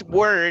eat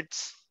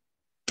words.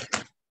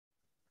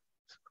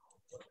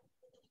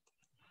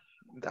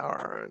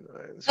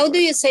 How do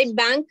you say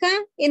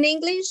banca in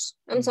English?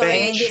 I'm sorry,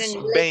 bench, I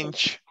didn't listen.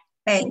 Bench.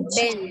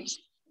 Bench.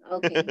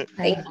 Okay,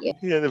 thank you.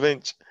 Yeah, the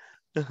bench.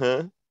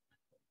 Okay,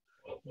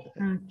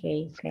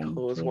 thank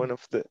was you. one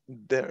of the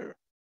there.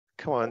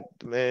 Come on,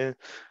 man.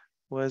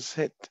 Was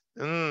it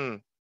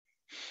The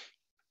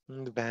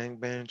bank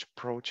bench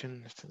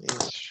approaching. It's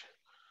the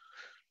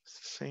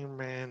same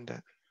man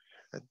that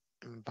had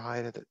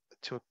invited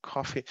to a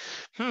coffee.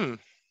 This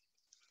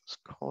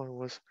color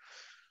was.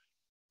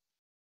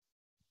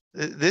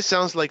 This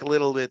sounds like a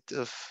little bit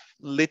of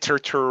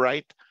literature,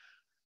 right?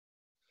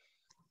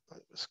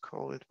 Let's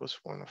call it was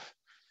one of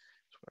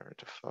where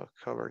the fuck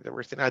covered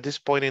everything. At this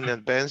point in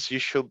advance, you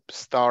should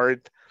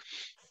start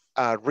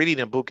reading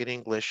a book in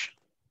English.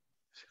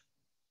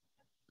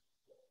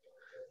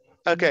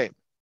 Okay,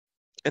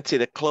 let's see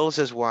the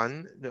closest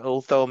one,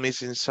 although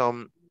missing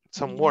some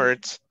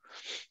words.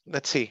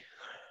 Let's see.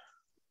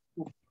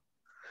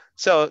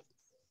 So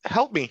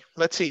help me.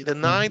 Let's see. The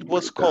night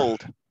was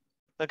cold.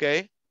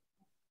 Okay.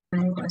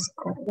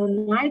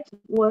 The night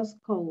was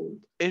cold.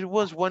 It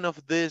was one of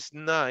this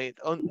night.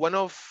 One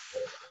of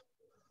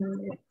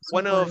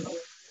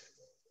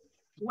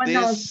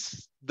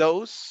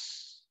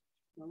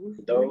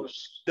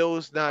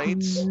those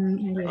nights.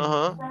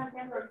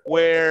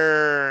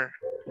 Where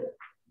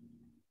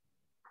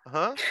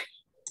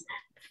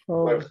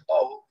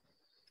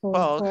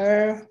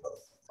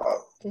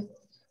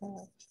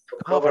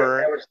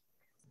covered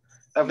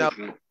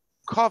everything.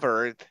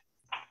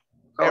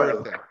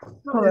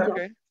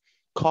 Okay.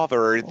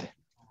 Covered.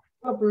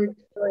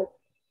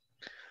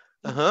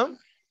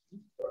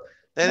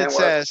 Then it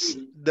says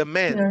the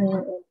men.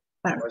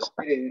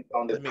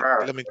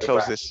 Let me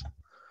close this.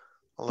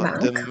 Hold on.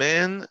 The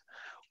man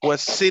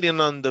was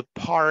sitting on the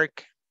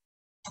park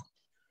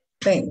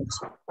bench.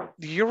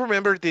 Do you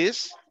remember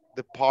this?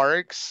 The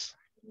park's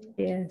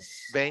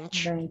bench.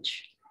 The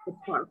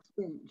park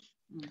bench.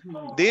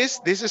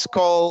 This is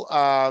called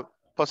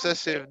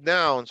possessive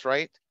nouns,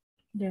 right?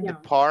 The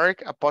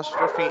park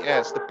apostrophe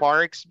S, the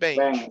park's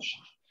bench.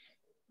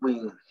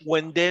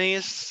 When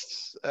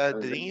Denise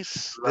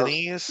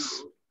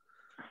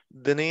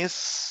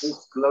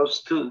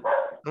close to.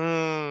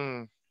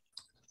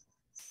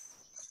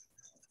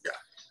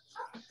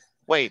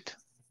 Wait.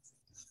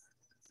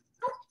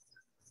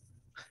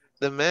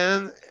 The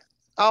man,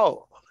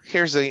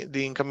 here's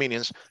the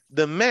inconvenience.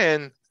 The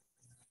man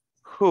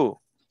who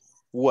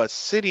was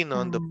sitting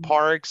on the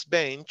park's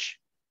bench.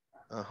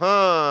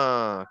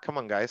 Come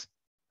on, guys.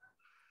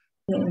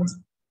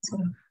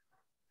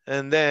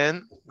 And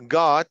then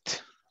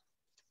got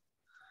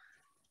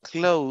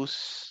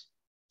close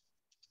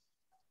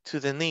to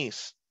the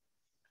knees,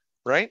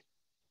 right?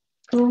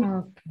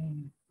 Okay.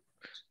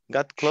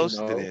 Got close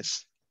to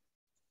this.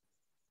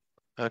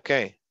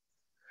 Okay.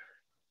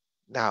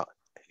 Now,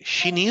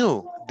 she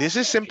knew. This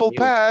is simple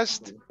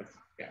past.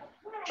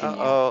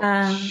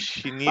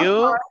 She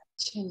knew.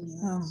 She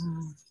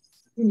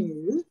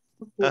knew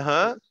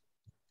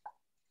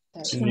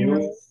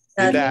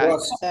that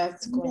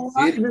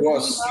it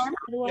was.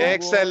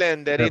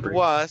 Excellent, that it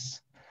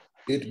was.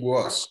 It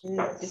was.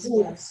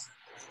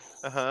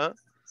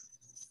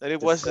 That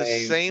it was the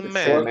same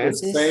man. The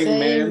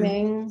same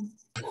man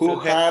who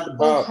had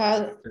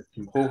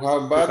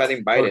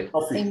invited.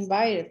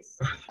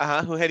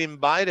 Who had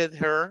invited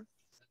her.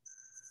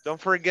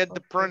 Don't forget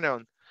the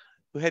pronoun.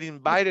 Who had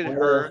invited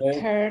her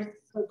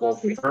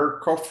coffee.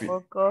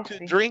 To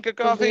drink a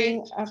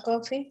coffee?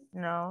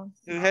 No.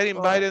 Who had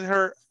invited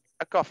her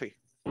a coffee?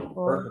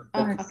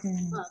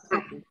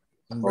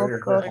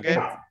 Okay.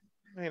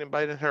 He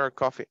invited her a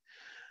coffee.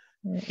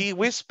 He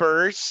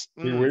whispers.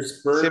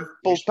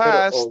 Simple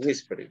past.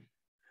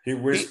 He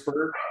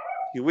whispered.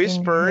 He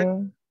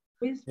whispered.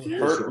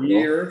 Her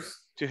ears.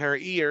 To her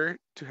ear.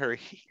 To her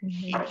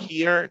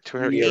ear. To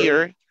her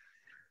ear.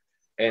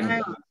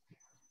 And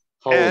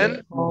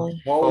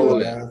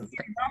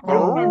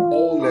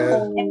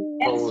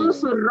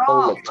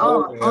susurró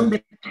on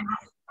the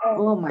past.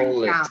 Oh my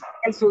God.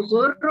 El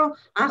susurro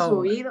a su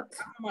oído. Oh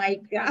my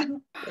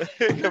God.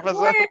 ¿Qué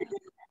pasó?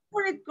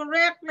 Put it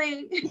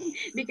correctly.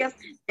 Because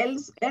el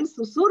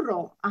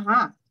susurro.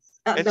 The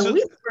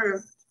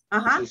whisper.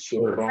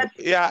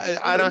 Yeah,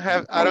 I don't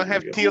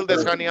have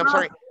tildes, honey. I'm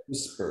sorry.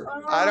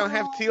 I don't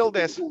have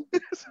tildes.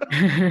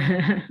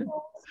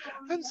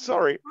 I'm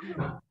sorry.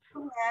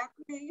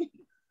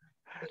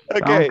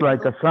 Okay. Sounds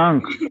like a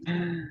song.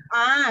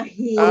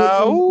 He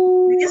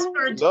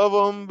whispered.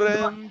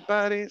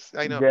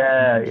 I know.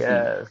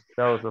 Yeah.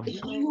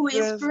 He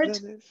whispered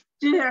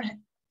to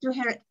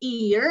her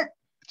ear.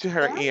 To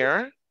her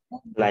ear.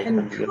 Like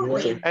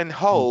and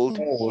hold.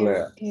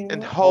 Oh,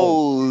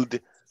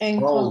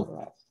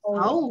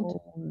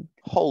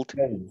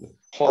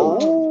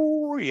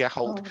 yeah,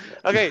 hold.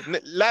 Okay,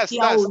 last.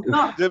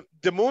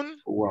 The moon.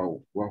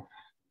 Wow.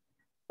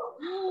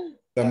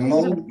 The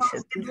moon.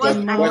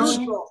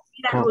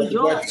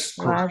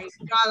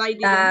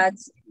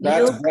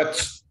 That's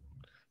what.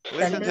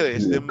 Listen to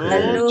this. The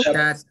moon.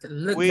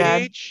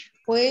 Which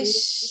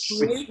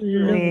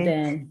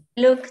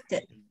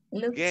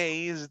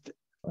gazed.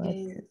 What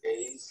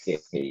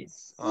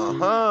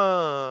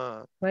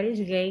is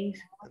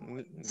gaze?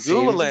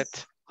 Google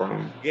it.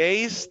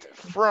 Gazed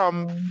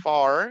from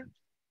far.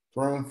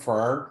 From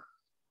far.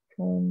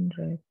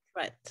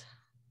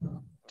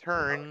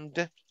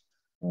 Turned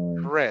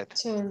Red.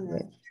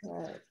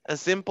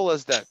 As simple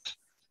as that.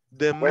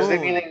 The What's the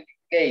moon. meaning?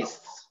 Gaze.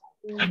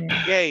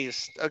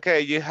 Gaze.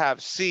 Okay, you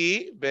have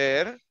see,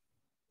 ver,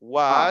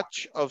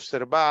 watch,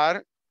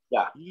 observar,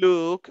 Yeah.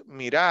 look,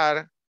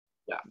 mirar,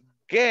 Yeah.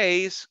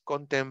 gaze,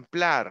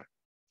 contemplar,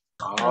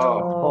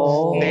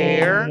 Oh.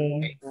 stare,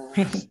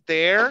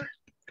 stare.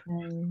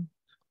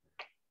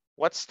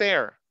 What's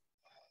stare?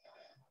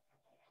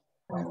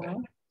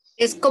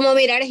 Es como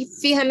mirar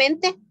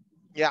fijamente.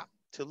 Yeah,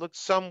 to look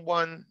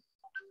someone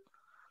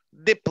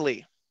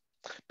deeply.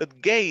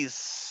 But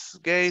gaze,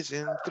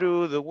 gazing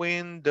through the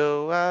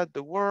window at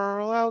the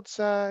world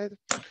outside.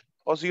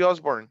 Ozzy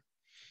Osbourne.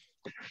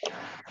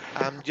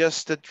 I'm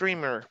just a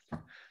dreamer.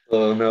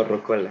 Oh, no,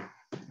 Rocola.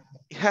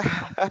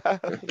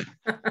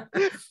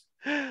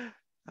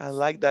 I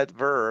like that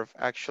verb,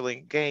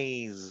 actually,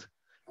 gaze.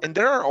 And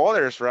there are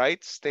others,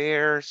 right?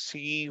 Stare,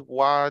 see,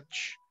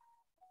 watch.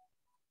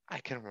 I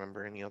can't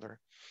remember any other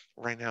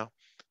right now.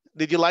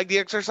 Did you like the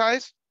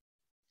exercise?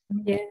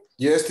 Yes.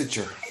 Yes,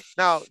 teacher.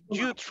 Now,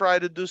 you try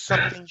to do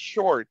something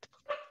short.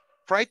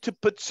 Try to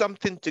put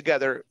something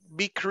together.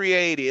 Be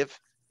creative.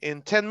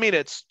 In 10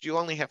 minutes, you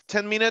only have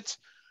 10 minutes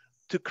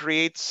to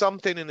create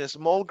something in a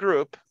small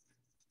group.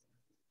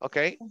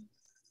 Okay?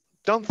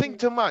 Don't think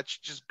too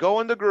much. Just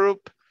go in the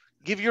group.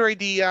 Give your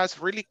ideas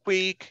really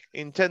quick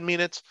in 10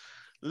 minutes.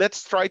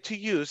 Let's try to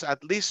use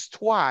at least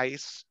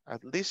twice,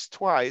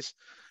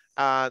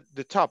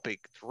 the topic,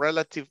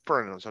 relative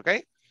pronouns,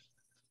 okay?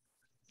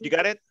 You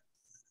got it?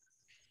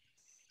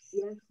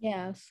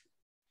 Yes.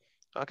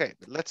 Okay,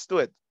 let's do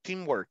it.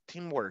 Teamwork,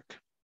 teamwork.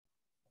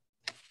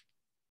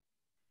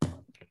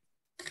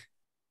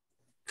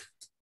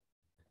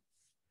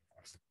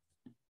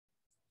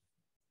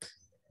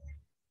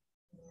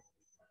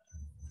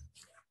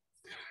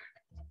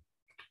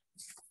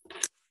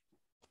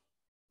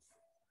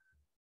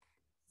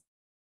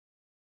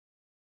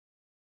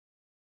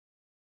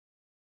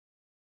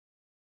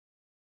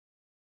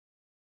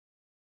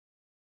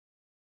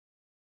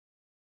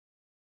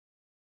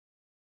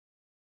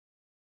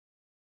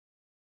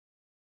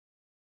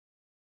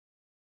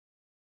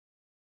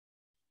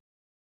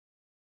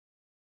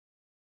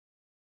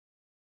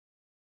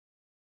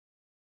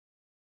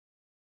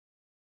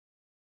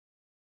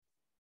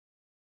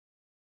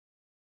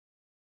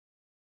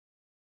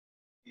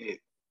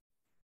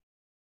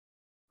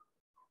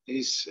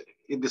 Is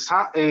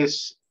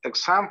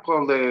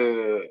example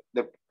the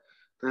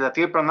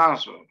relative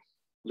pronouns,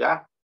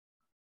 yeah.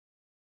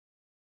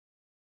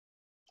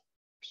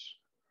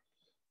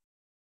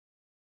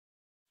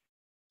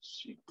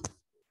 Sí.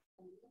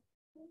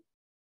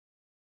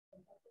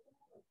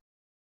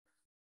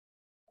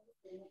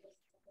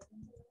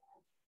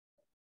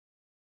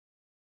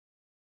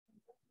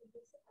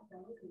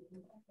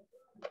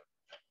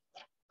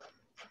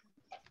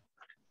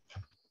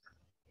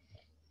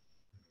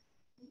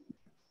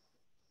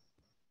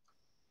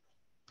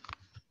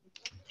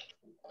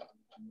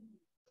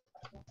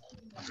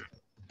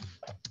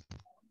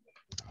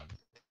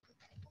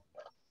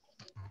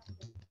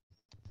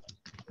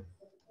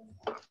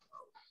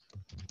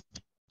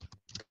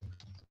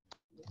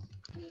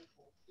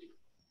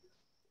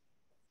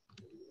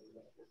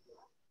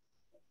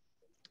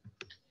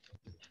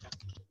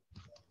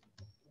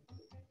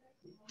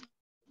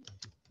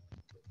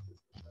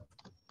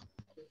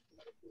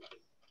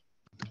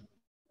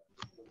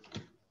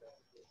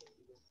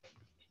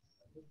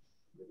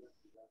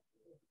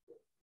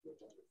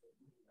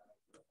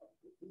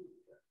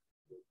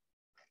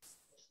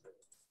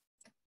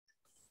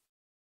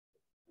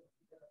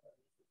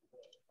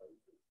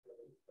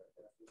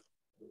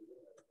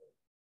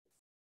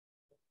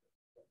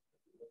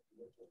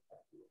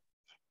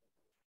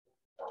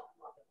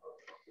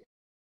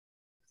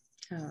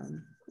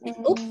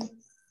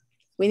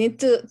 We need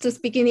to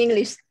speak in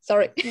English.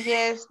 Sorry.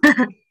 Yes.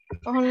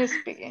 Only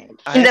speaking.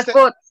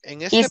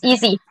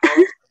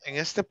 En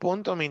este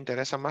punto me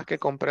interesa más que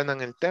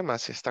comprendan el tema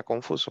si está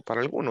confuso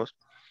para algunos.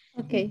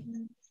 Okay.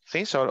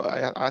 Sí, solo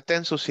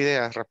aten sus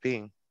ideas,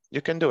 rapidín.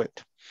 You can do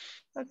it.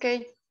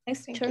 Okay.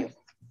 Thank you.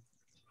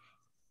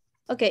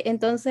 Ok,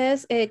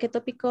 entonces, ¿qué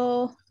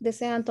tópico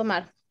desean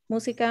tomar?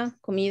 ¿Música,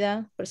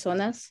 comida,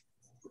 personas?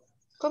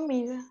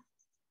 Comida.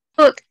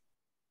 Food.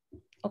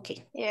 Ok.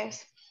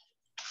 Yes.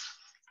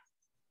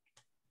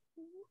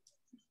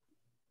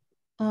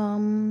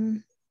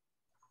 Como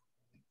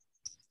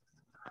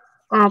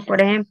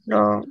por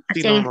ejemplo...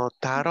 Si lo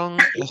notaron,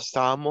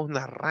 estábamos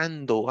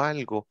narrando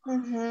algo.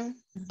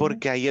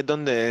 Porque ahí es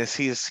donde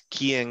decís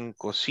quién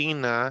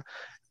cocina,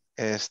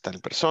 es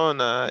tal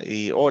persona,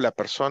 o la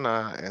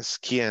persona es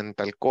quien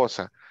tal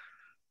cosa.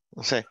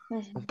 No sé,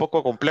 un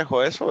poco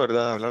complejo eso,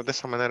 ¿verdad? Hablar de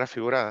esa manera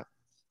figurada.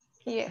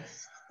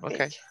 Yes.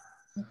 Okay.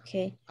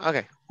 Okay.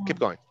 Okay, keep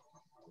going.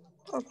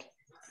 Okay.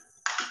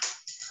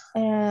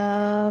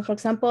 For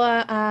example,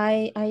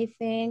 I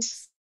think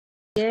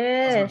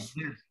yes.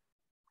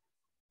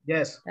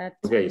 Yes.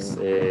 Okay.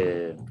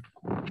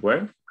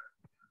 Well,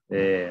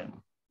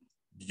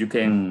 you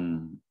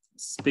can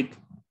speak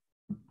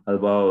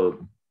about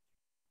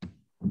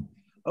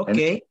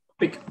okay.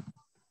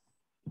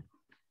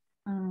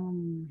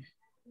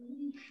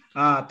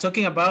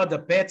 Talking about the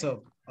pet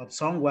of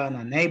someone,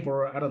 a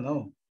neighbor, I don't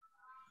know.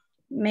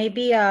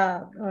 Maybe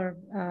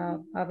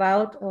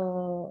about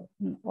or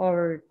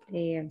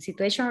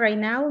situation right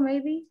now,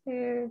 maybe.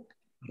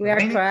 We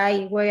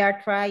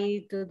are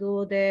trying to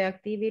do the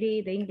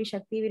activity, the English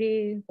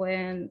activity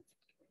when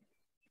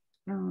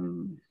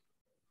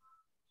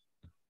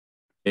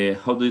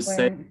how do you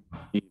say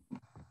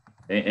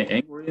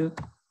angry?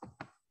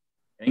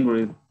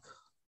 Angry.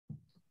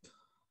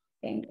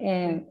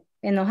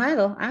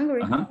 Enojado,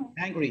 angry.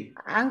 Angry.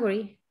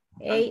 Angry.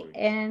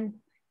 A-N-G-R-Y.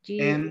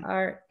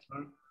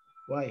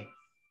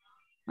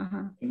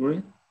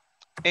 Angry.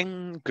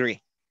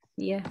 Angry.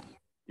 Yeah.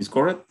 Is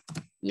correct?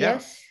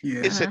 Yes.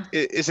 Yeah.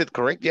 Is it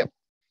correct? Yep,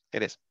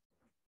 it is.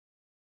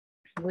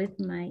 With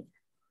my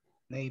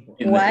neighbor.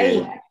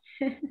 Why?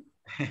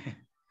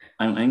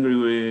 I'm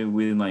angry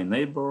with my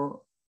neighbor.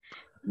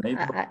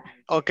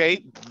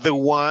 Okay, the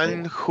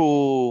one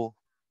who.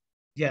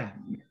 Yeah.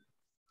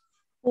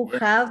 Who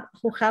have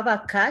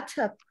a cat,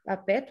 a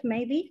pet,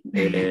 maybe?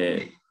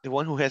 The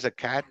one who has a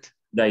cat.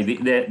 The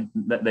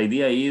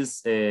idea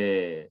is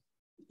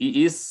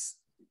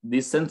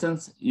this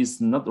sentence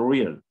is not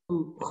real.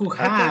 Who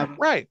have?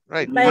 Okay.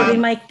 Right. But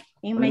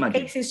in my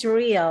case, it's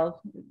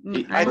real.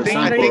 I'm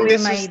angry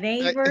with my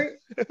neighbor.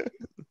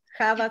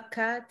 Have a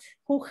cat.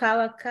 Who have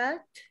a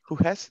cat? Who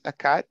has a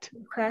cat?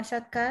 Who has a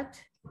cat?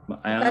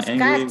 I am angry.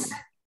 Cats.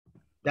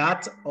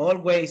 That's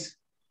always.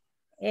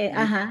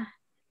 But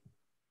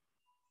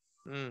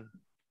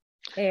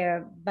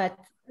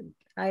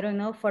I don't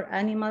know for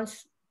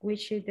animals,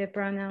 which is the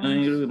pronoun. I'm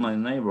angry with my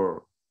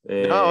neighbor.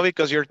 No,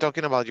 because you're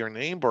talking about your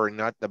neighbor,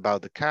 not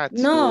about the cat.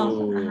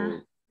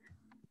 No.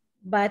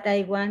 But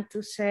I want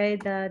to say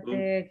that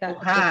the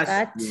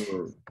cat.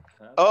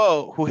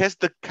 Oh, who has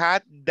the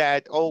cat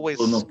that always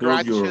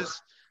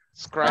scratches?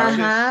 It's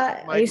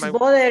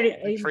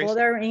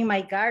bothering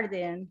my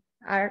garden.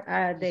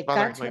 The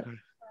cat.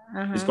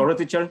 Is correct,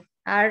 teacher?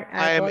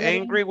 I am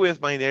angry with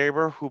my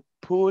neighbor who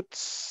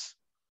puts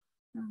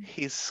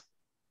his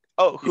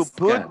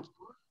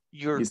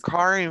your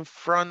car in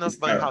front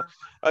of my house.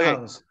 Okay,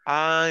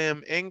 I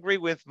am angry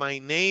with my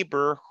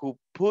neighbor who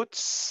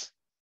puts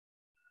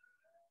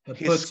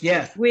his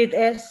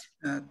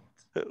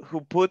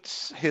who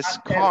puts his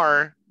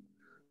car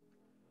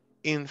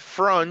in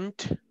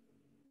front.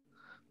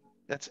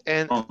 That's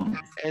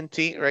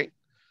NT, right?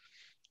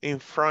 In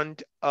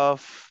front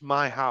of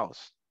my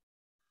house.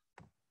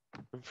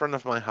 In front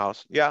of my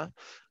house. Yeah,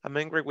 I'm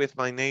angry with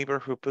my neighbor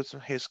who puts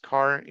his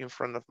car in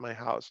front of my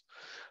house.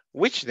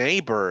 Which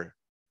neighbor?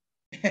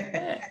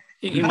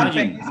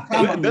 Imagine.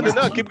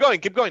 No, keep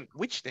going.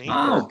 Which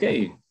neighbor?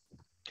 Okay.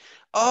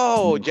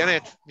 Oh,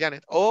 Janet.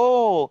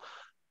 Oh,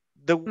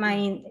 the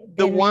one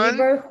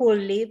neighbor who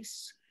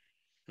lives.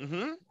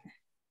 The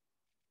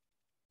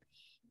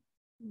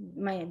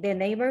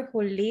neighbor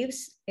who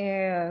lives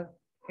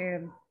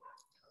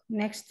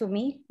next to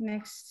me,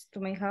 next to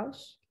my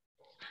house.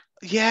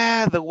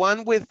 Yeah, the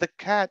one with the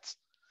cats.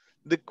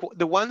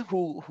 The one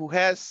who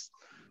has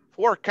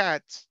 4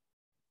 cats.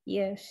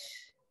 Yes.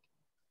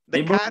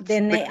 The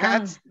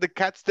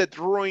cats that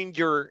ruined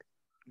your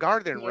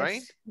garden,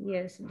 right?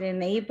 Yes, the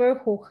neighbor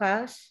who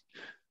has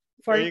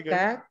 4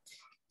 cats.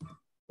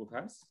 Who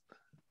has?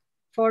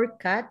 4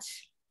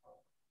 cats.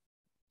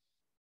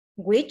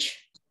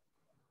 Which?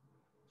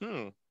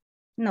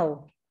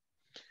 No.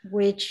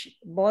 Which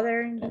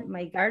bother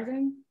my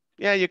garden?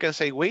 Yeah, you can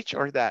say which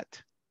or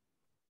that.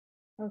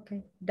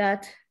 Okay,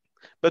 that.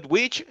 But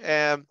which,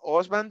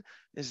 Osman,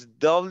 is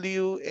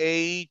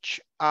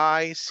W-H-I-C-H.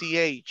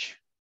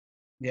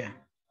 Yeah.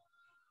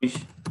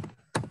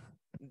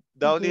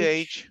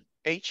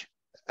 W-H-H?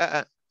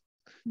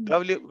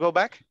 W, go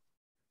back.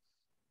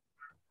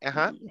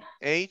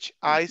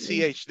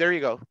 H-I-C-H. There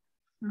you go.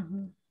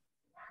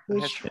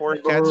 Which 4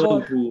 cats?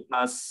 Who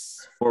has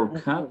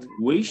 4 cats?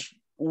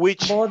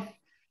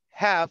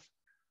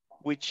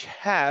 Which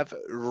have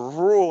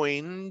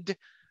ruined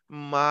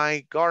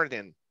my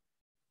garden.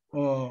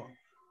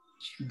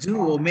 Do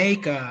or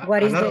make a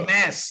lot of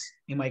mess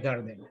in my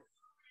garden.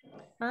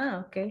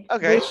 Okay.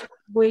 Okay.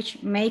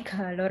 Which make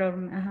a lot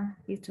of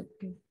it's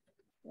okay.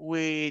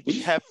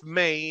 Which have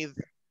made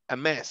a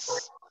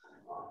mess.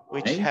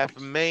 Which have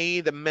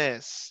made a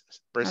mess.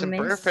 Present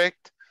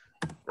perfect.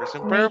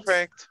 Present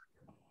perfect.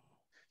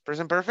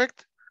 Present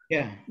perfect?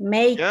 Yeah.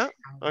 Make. Yeah?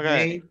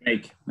 Okay.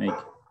 Make.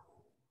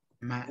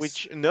 Mass.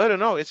 Which,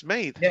 no, it's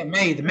made. Yeah,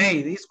 made,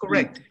 is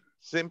correct.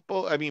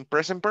 Simple, I mean,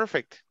 present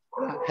perfect.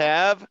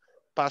 Have,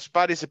 past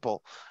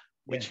participle.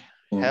 Which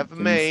have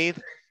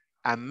made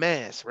a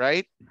mess,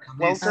 right?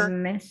 Walter? A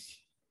mess.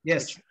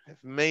 Yes. Which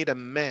have made a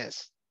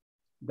mess.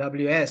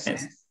 W-S.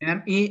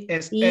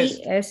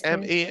 M-E-S-S.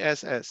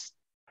 M-E-S-S.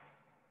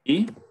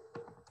 E?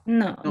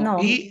 No.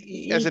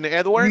 E as in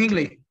Edward? In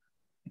English.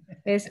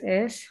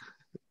 S-S.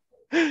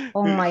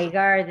 On my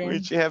garden.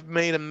 Which have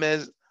made a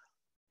mess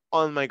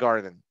on my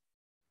garden.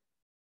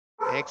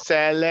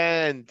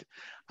 Excellent.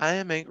 I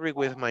am angry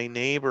with my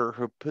neighbor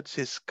who puts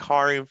his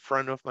car in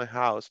front of my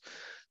house.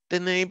 The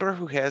neighbor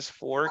who has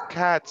 4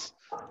 cats,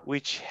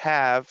 which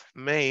have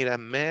made a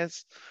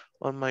mess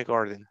on my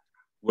garden.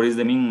 What is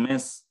the mean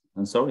mess?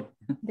 I'm sorry.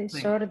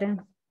 Desorden.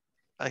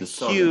 A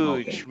Disorder,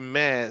 huge okay.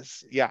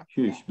 mess. Yeah.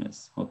 Huge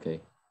mess.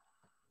 Okay.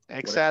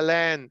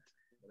 Excellent.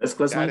 Let's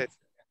Got classmate. it.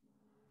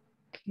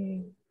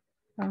 Okay.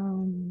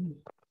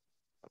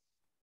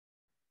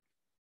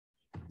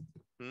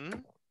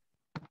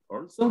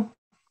 Also.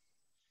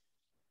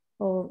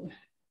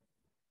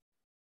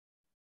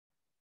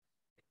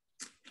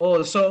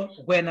 Also,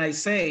 when I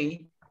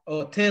say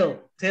or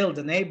tell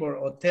the neighbor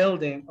or tell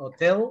them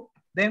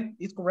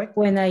is correct.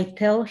 When I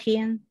tell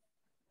him.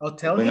 Or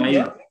tell him,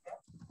 yeah.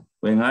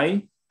 When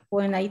I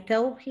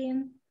tell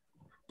him.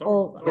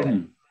 Tell.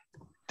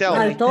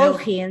 I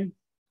told him.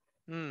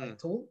 I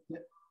told?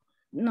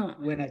 No.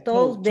 When I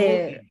told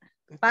the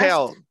past.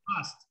 Tell.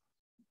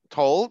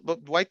 Told,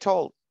 but why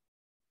told?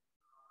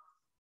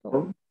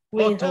 Told.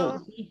 With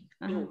No,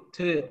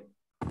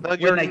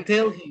 when I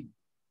tell him.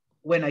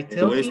 When I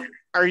tell him.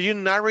 Are you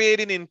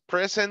narrating in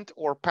present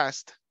or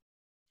past?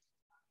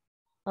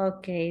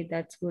 Okay,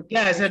 that's good.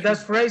 Yeah, I said that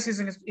phrase is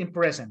in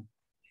present.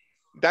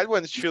 That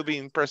one should be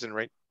in present,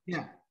 right?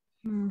 Yeah.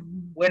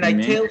 Mm-hmm. When I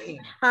tell him.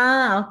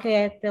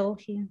 Okay, I tell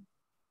him.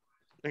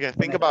 Okay,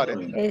 think about it.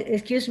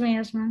 Excuse me,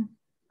 Asman.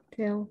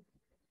 Tell.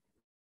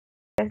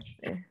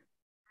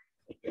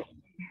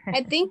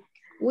 I think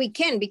we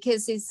can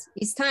because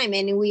it's time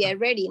and we are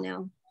ready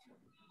now.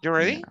 You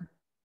ready?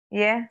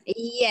 Yeah.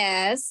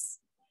 Yes.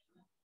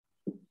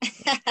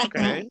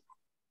 Okay.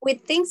 We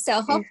think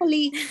so.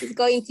 Hopefully it's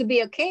going to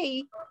be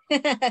okay.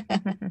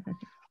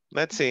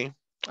 Let's see.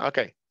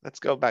 Okay, let's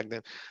go back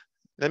then.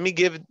 Let me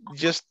give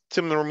just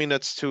 2 more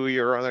minutes to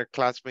your other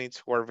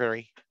classmates who are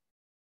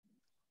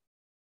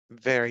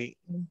very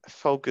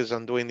focused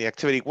on doing the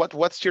activity.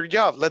 What's your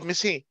job? Let me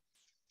see.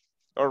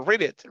 Or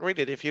read it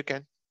if you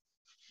can.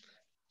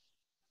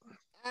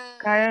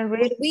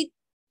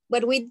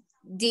 What we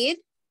did.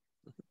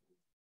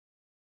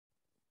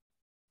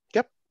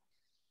 Yep.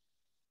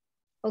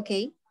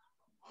 Okay.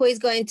 Who is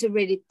going to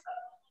read it?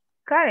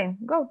 Karen,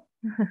 go.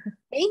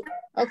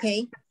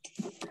 Okay.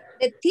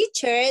 The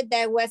teacher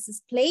that was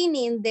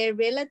explaining the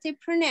relative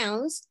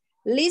pronouns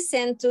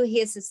listened to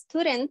his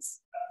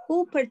students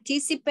who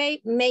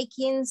participate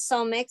making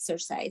some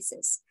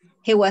exercises.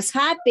 He was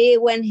happy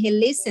when he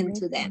listened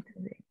to them.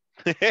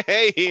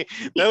 Hey,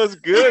 that was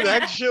good,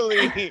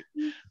 actually.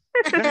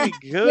 Very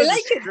good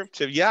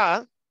descriptive.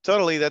 Yeah,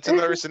 totally. That's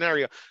another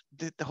scenario.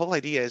 The whole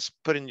idea is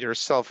putting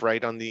yourself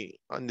right on the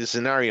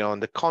scenario, on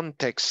the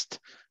context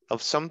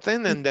of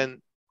something, and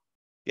then,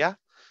 yeah,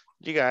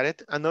 you got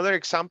it. Another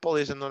example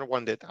is another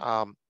one that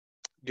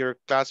your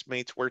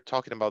classmates were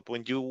talking about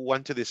when you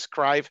want to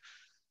describe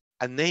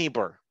a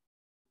neighbor.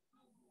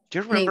 Do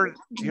you remember? Neighbor.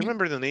 Do you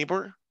remember the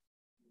neighbor?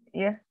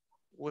 Yeah.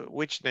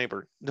 Which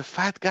neighbor? The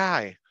fat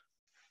guy.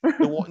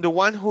 The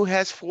one who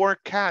has 4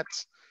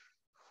 cats.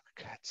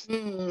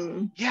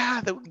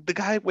 Yeah, the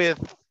guy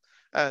with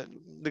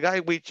the guy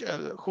which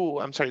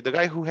the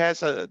guy who has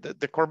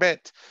the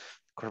Corvette.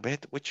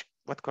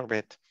 What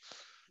Corvette?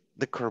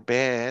 The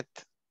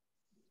Corvette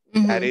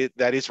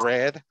that is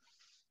red.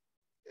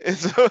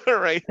 It's all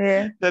right.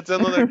 Yeah. That's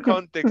another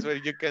context where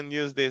you can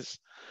use these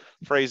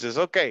phrases.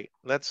 Okay,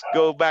 let's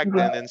go back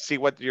then and see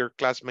what your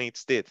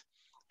classmates did.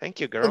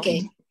 Thank you, girl.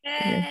 Okay.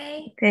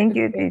 Thank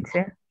you,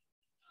 teacher.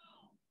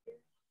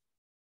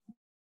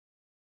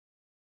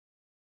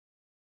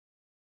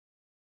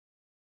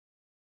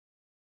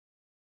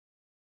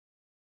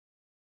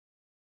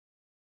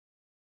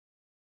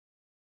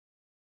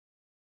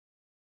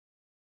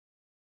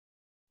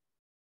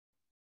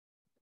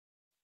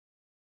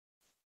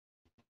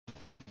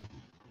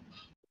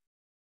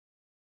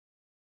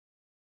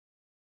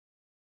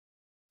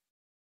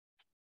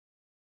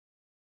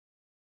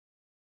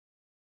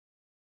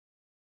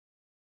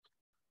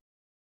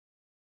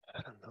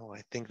 I don't know.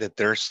 I think that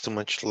there's too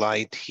much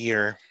light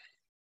here.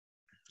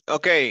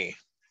 Okay.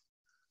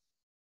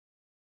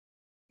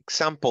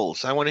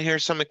 Examples. I want to hear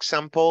some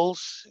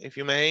examples, if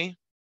you may.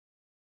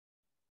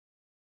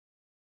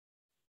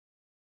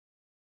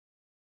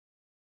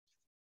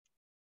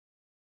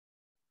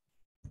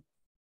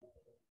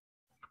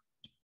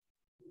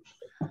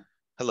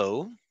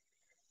 Hello.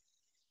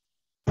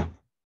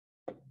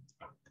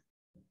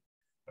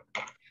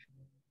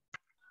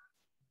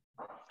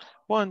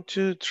 One,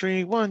 two,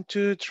 three, 1,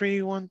 2,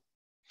 3, 1.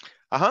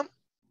 Uh-huh.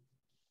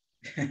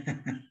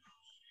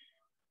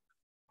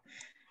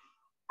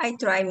 I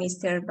try,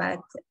 mister, but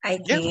I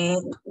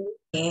can't.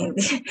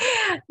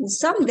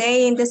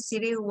 Someday in the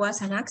city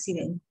was an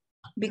accident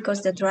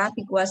because the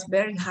traffic was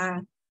very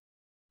hard.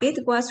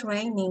 It was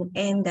raining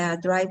and the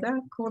driver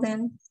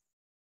couldn't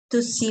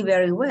to see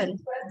very well.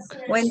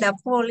 When the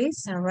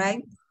police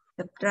arrived,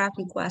 the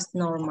traffic was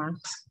normal.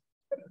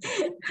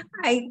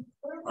 I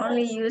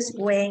only use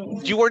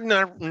when. You were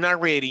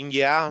narrating,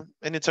 yeah,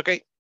 and it's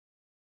okay.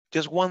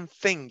 Just one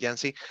thing,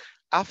 Yancy.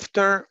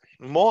 After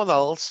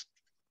modals,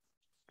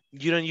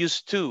 you don't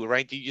use to,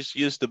 right? You just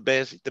use the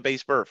base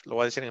verb. Lo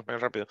voy a decir en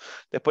español rápido.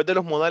 Después de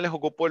los modales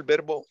ocupo el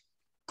verbo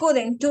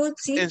Couldn't, to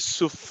see. En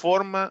su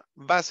forma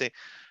base,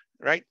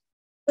 right?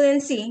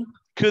 Couldn't see.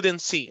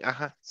 Couldn't see,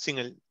 ajá,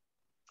 sin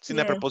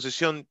la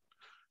preposición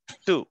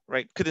to,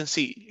 right? Couldn't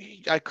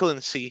see, I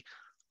couldn't see,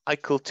 I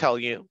could tell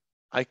you,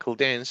 I could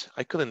dance,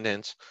 I couldn't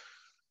dance.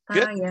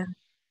 Good? Yeah.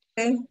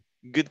 Okay.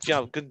 Good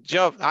job, good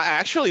job. I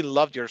actually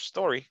loved your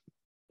story.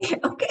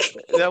 Okay.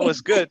 That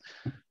was good.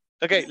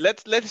 Okay,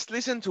 let's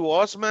listen to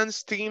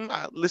Osman's team.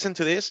 Listen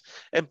to this,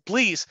 and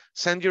please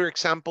send your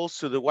examples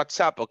to the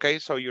WhatsApp, okay?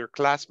 So your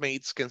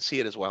classmates can see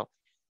it as well.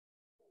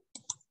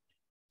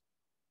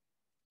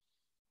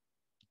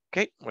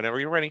 Okay, whenever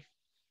you're ready.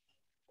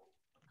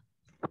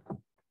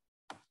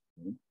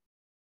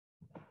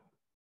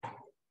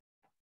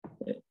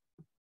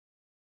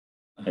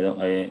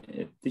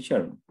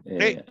 Teacher,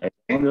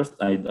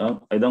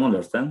 I don't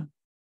understand.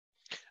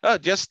 Oh,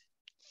 just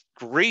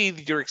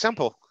read your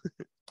example.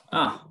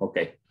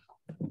 Okay.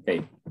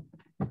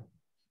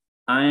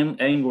 I'm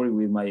angry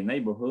with my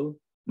neighbor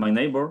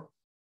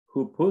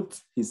who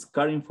puts his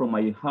car in front of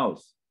my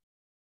house.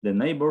 The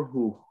neighbor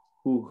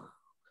who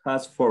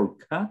has 4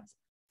 cats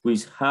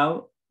which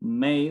have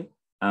made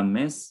a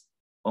mess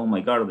on my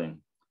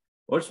garden.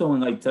 Also,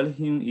 when I tell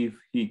him if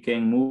he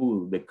can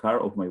move the car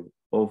of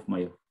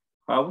my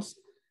house,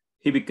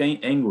 he became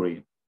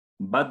angry.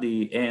 But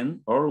the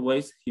end,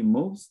 always he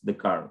moves the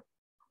car.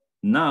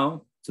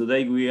 Now,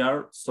 today we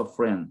are so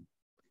friends.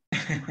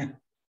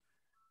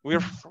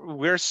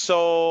 We're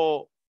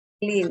so.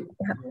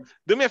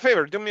 Do me a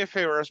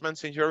favor, Osman,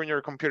 since you're on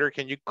your computer,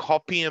 can you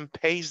copy and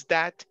paste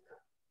that?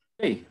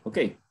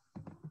 Okay.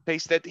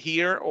 Paste that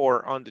here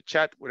or on the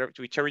chat,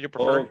 whichever you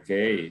prefer.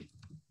 Okay.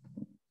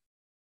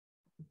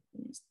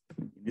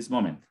 This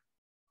moment.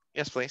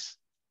 Yes, please.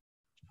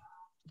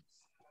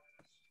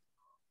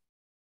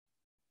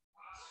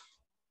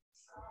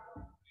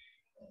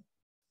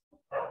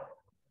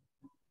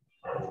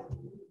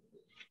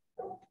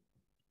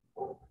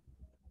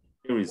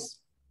 Here is.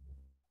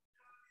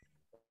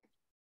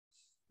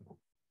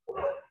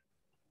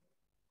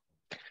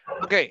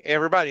 Okay,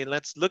 everybody,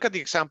 let's look at the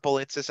example.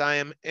 It says, I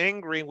am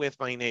angry with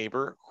my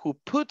neighbor who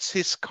puts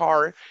his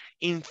car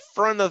in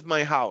front of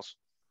my house.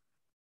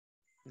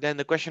 Then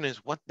the question is,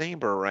 what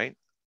neighbor, right?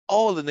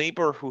 Oh, the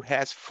neighbor who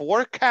has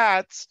 4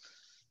 cats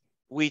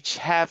which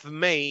have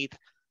made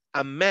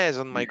a mess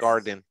on my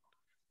garden.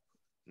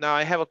 Now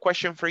I have a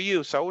question for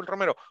you, Saul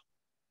Romero.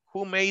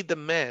 Who made the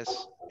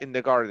mess in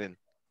the garden?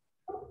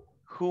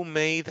 Who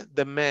made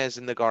the mess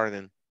in the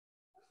garden?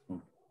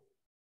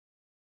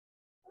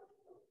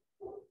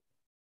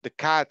 The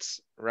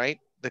cats, right?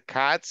 The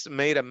cats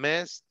made a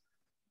mess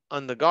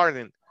on the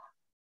garden.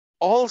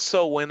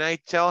 Also, when I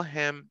tell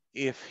him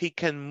if he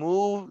can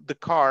move the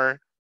car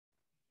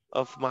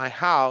of my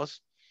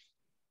house,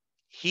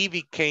 he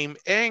became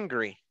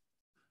angry.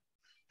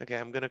 Okay,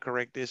 I'm gonna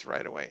correct this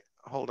right away.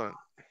 Hold on.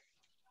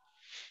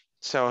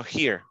 So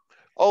here,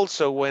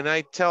 also when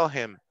I tell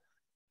him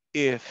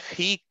if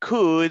he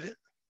could,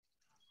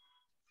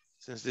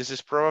 since this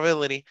is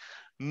probability,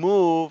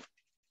 move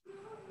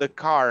the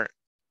car.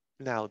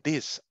 Now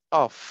this,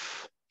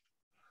 off.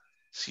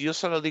 Si yo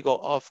solo digo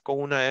off con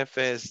una F,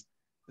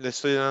 le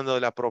estoy dando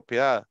la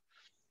propiedad.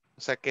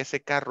 O sea que ese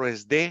carro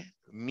es de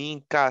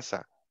mi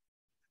casa.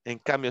 En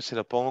cambio, si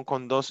lo pongo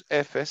con 2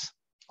 Fs,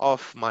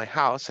 off my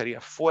house, sería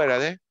fuera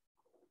de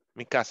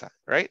mi casa,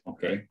 right?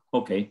 Okay.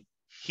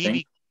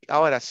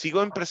 Ahora,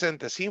 sigo en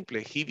presente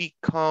simple. He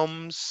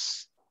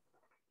becomes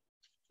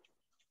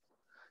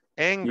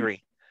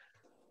angry.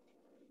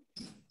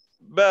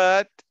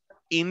 But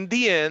in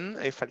the end,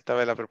 ahí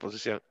faltaba la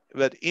preposición.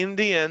 But in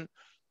the end,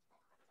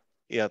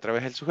 y otra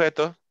vez el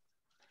sujeto,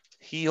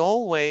 he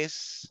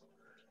always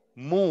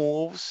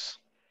moves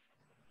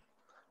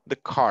the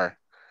car.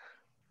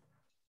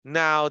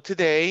 Now,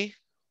 today,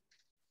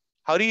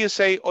 how do you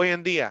say hoy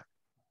en día?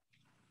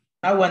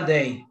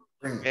 Nowadays.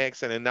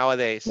 Excellent,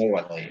 nowadays.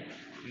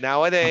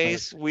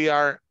 Nowadays, we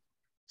are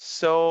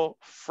so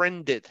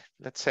friended,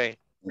 let's say.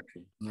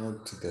 Okay,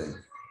 not today.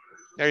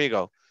 There you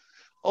go.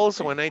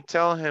 Also, when I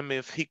tell him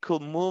if he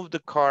could move the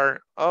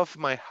car of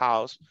my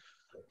house,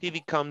 he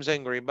becomes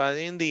angry, but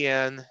in the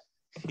end,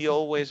 he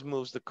always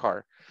moves the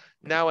car.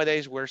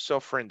 Nowadays, we're so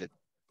friended.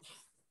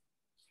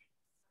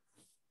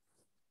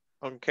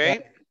 Okay.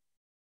 Yeah.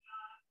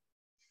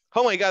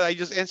 Oh my God, I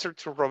just answered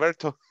to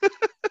Roberto.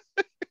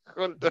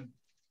 Hold on.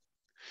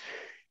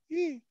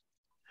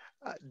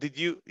 Did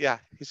you? Yeah,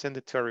 he sent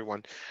it to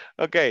everyone.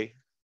 Okay.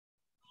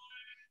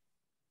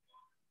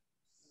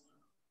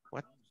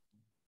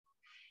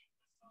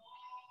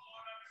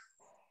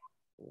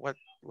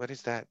 What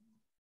is that?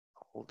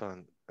 Hold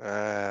on.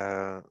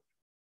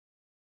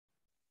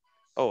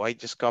 Oh, I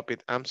just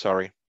copied. I'm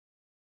sorry.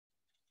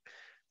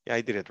 Yeah,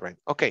 I did it right.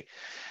 Okay.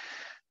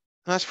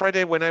 Last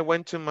Friday when I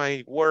went to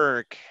my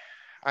work,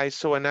 I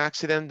saw an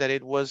accident that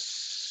it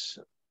was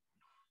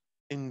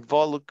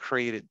involved.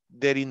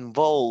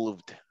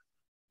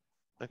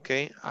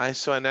 Okay, I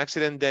saw an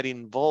accident that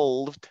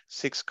involved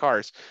 6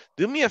 cars.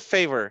 Do me a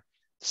favor,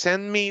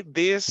 send me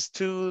this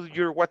to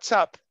your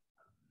WhatsApp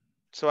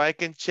so I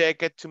can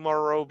check it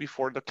tomorrow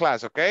before the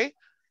class, okay?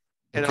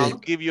 And I'll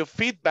give you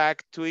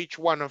feedback to each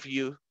one of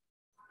you.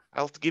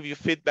 I'll give you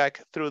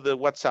feedback through the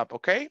WhatsApp,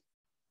 okay?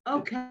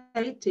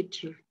 Okay,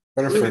 teacher.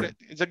 Perfect.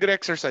 It's a good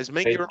exercise.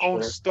 Make your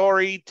own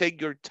story,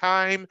 take your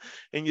time,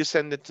 and you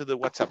send it to the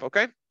WhatsApp,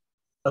 okay?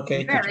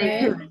 Okay,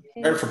 teacher.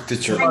 Perfect,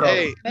 teacher.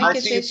 Hey, I'll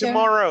see you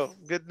tomorrow.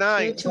 Good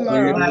night.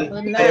 Tomorrow. Good night.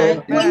 Good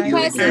night.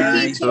 Good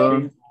night.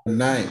 Good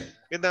night.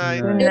 Good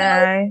night. Good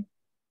night.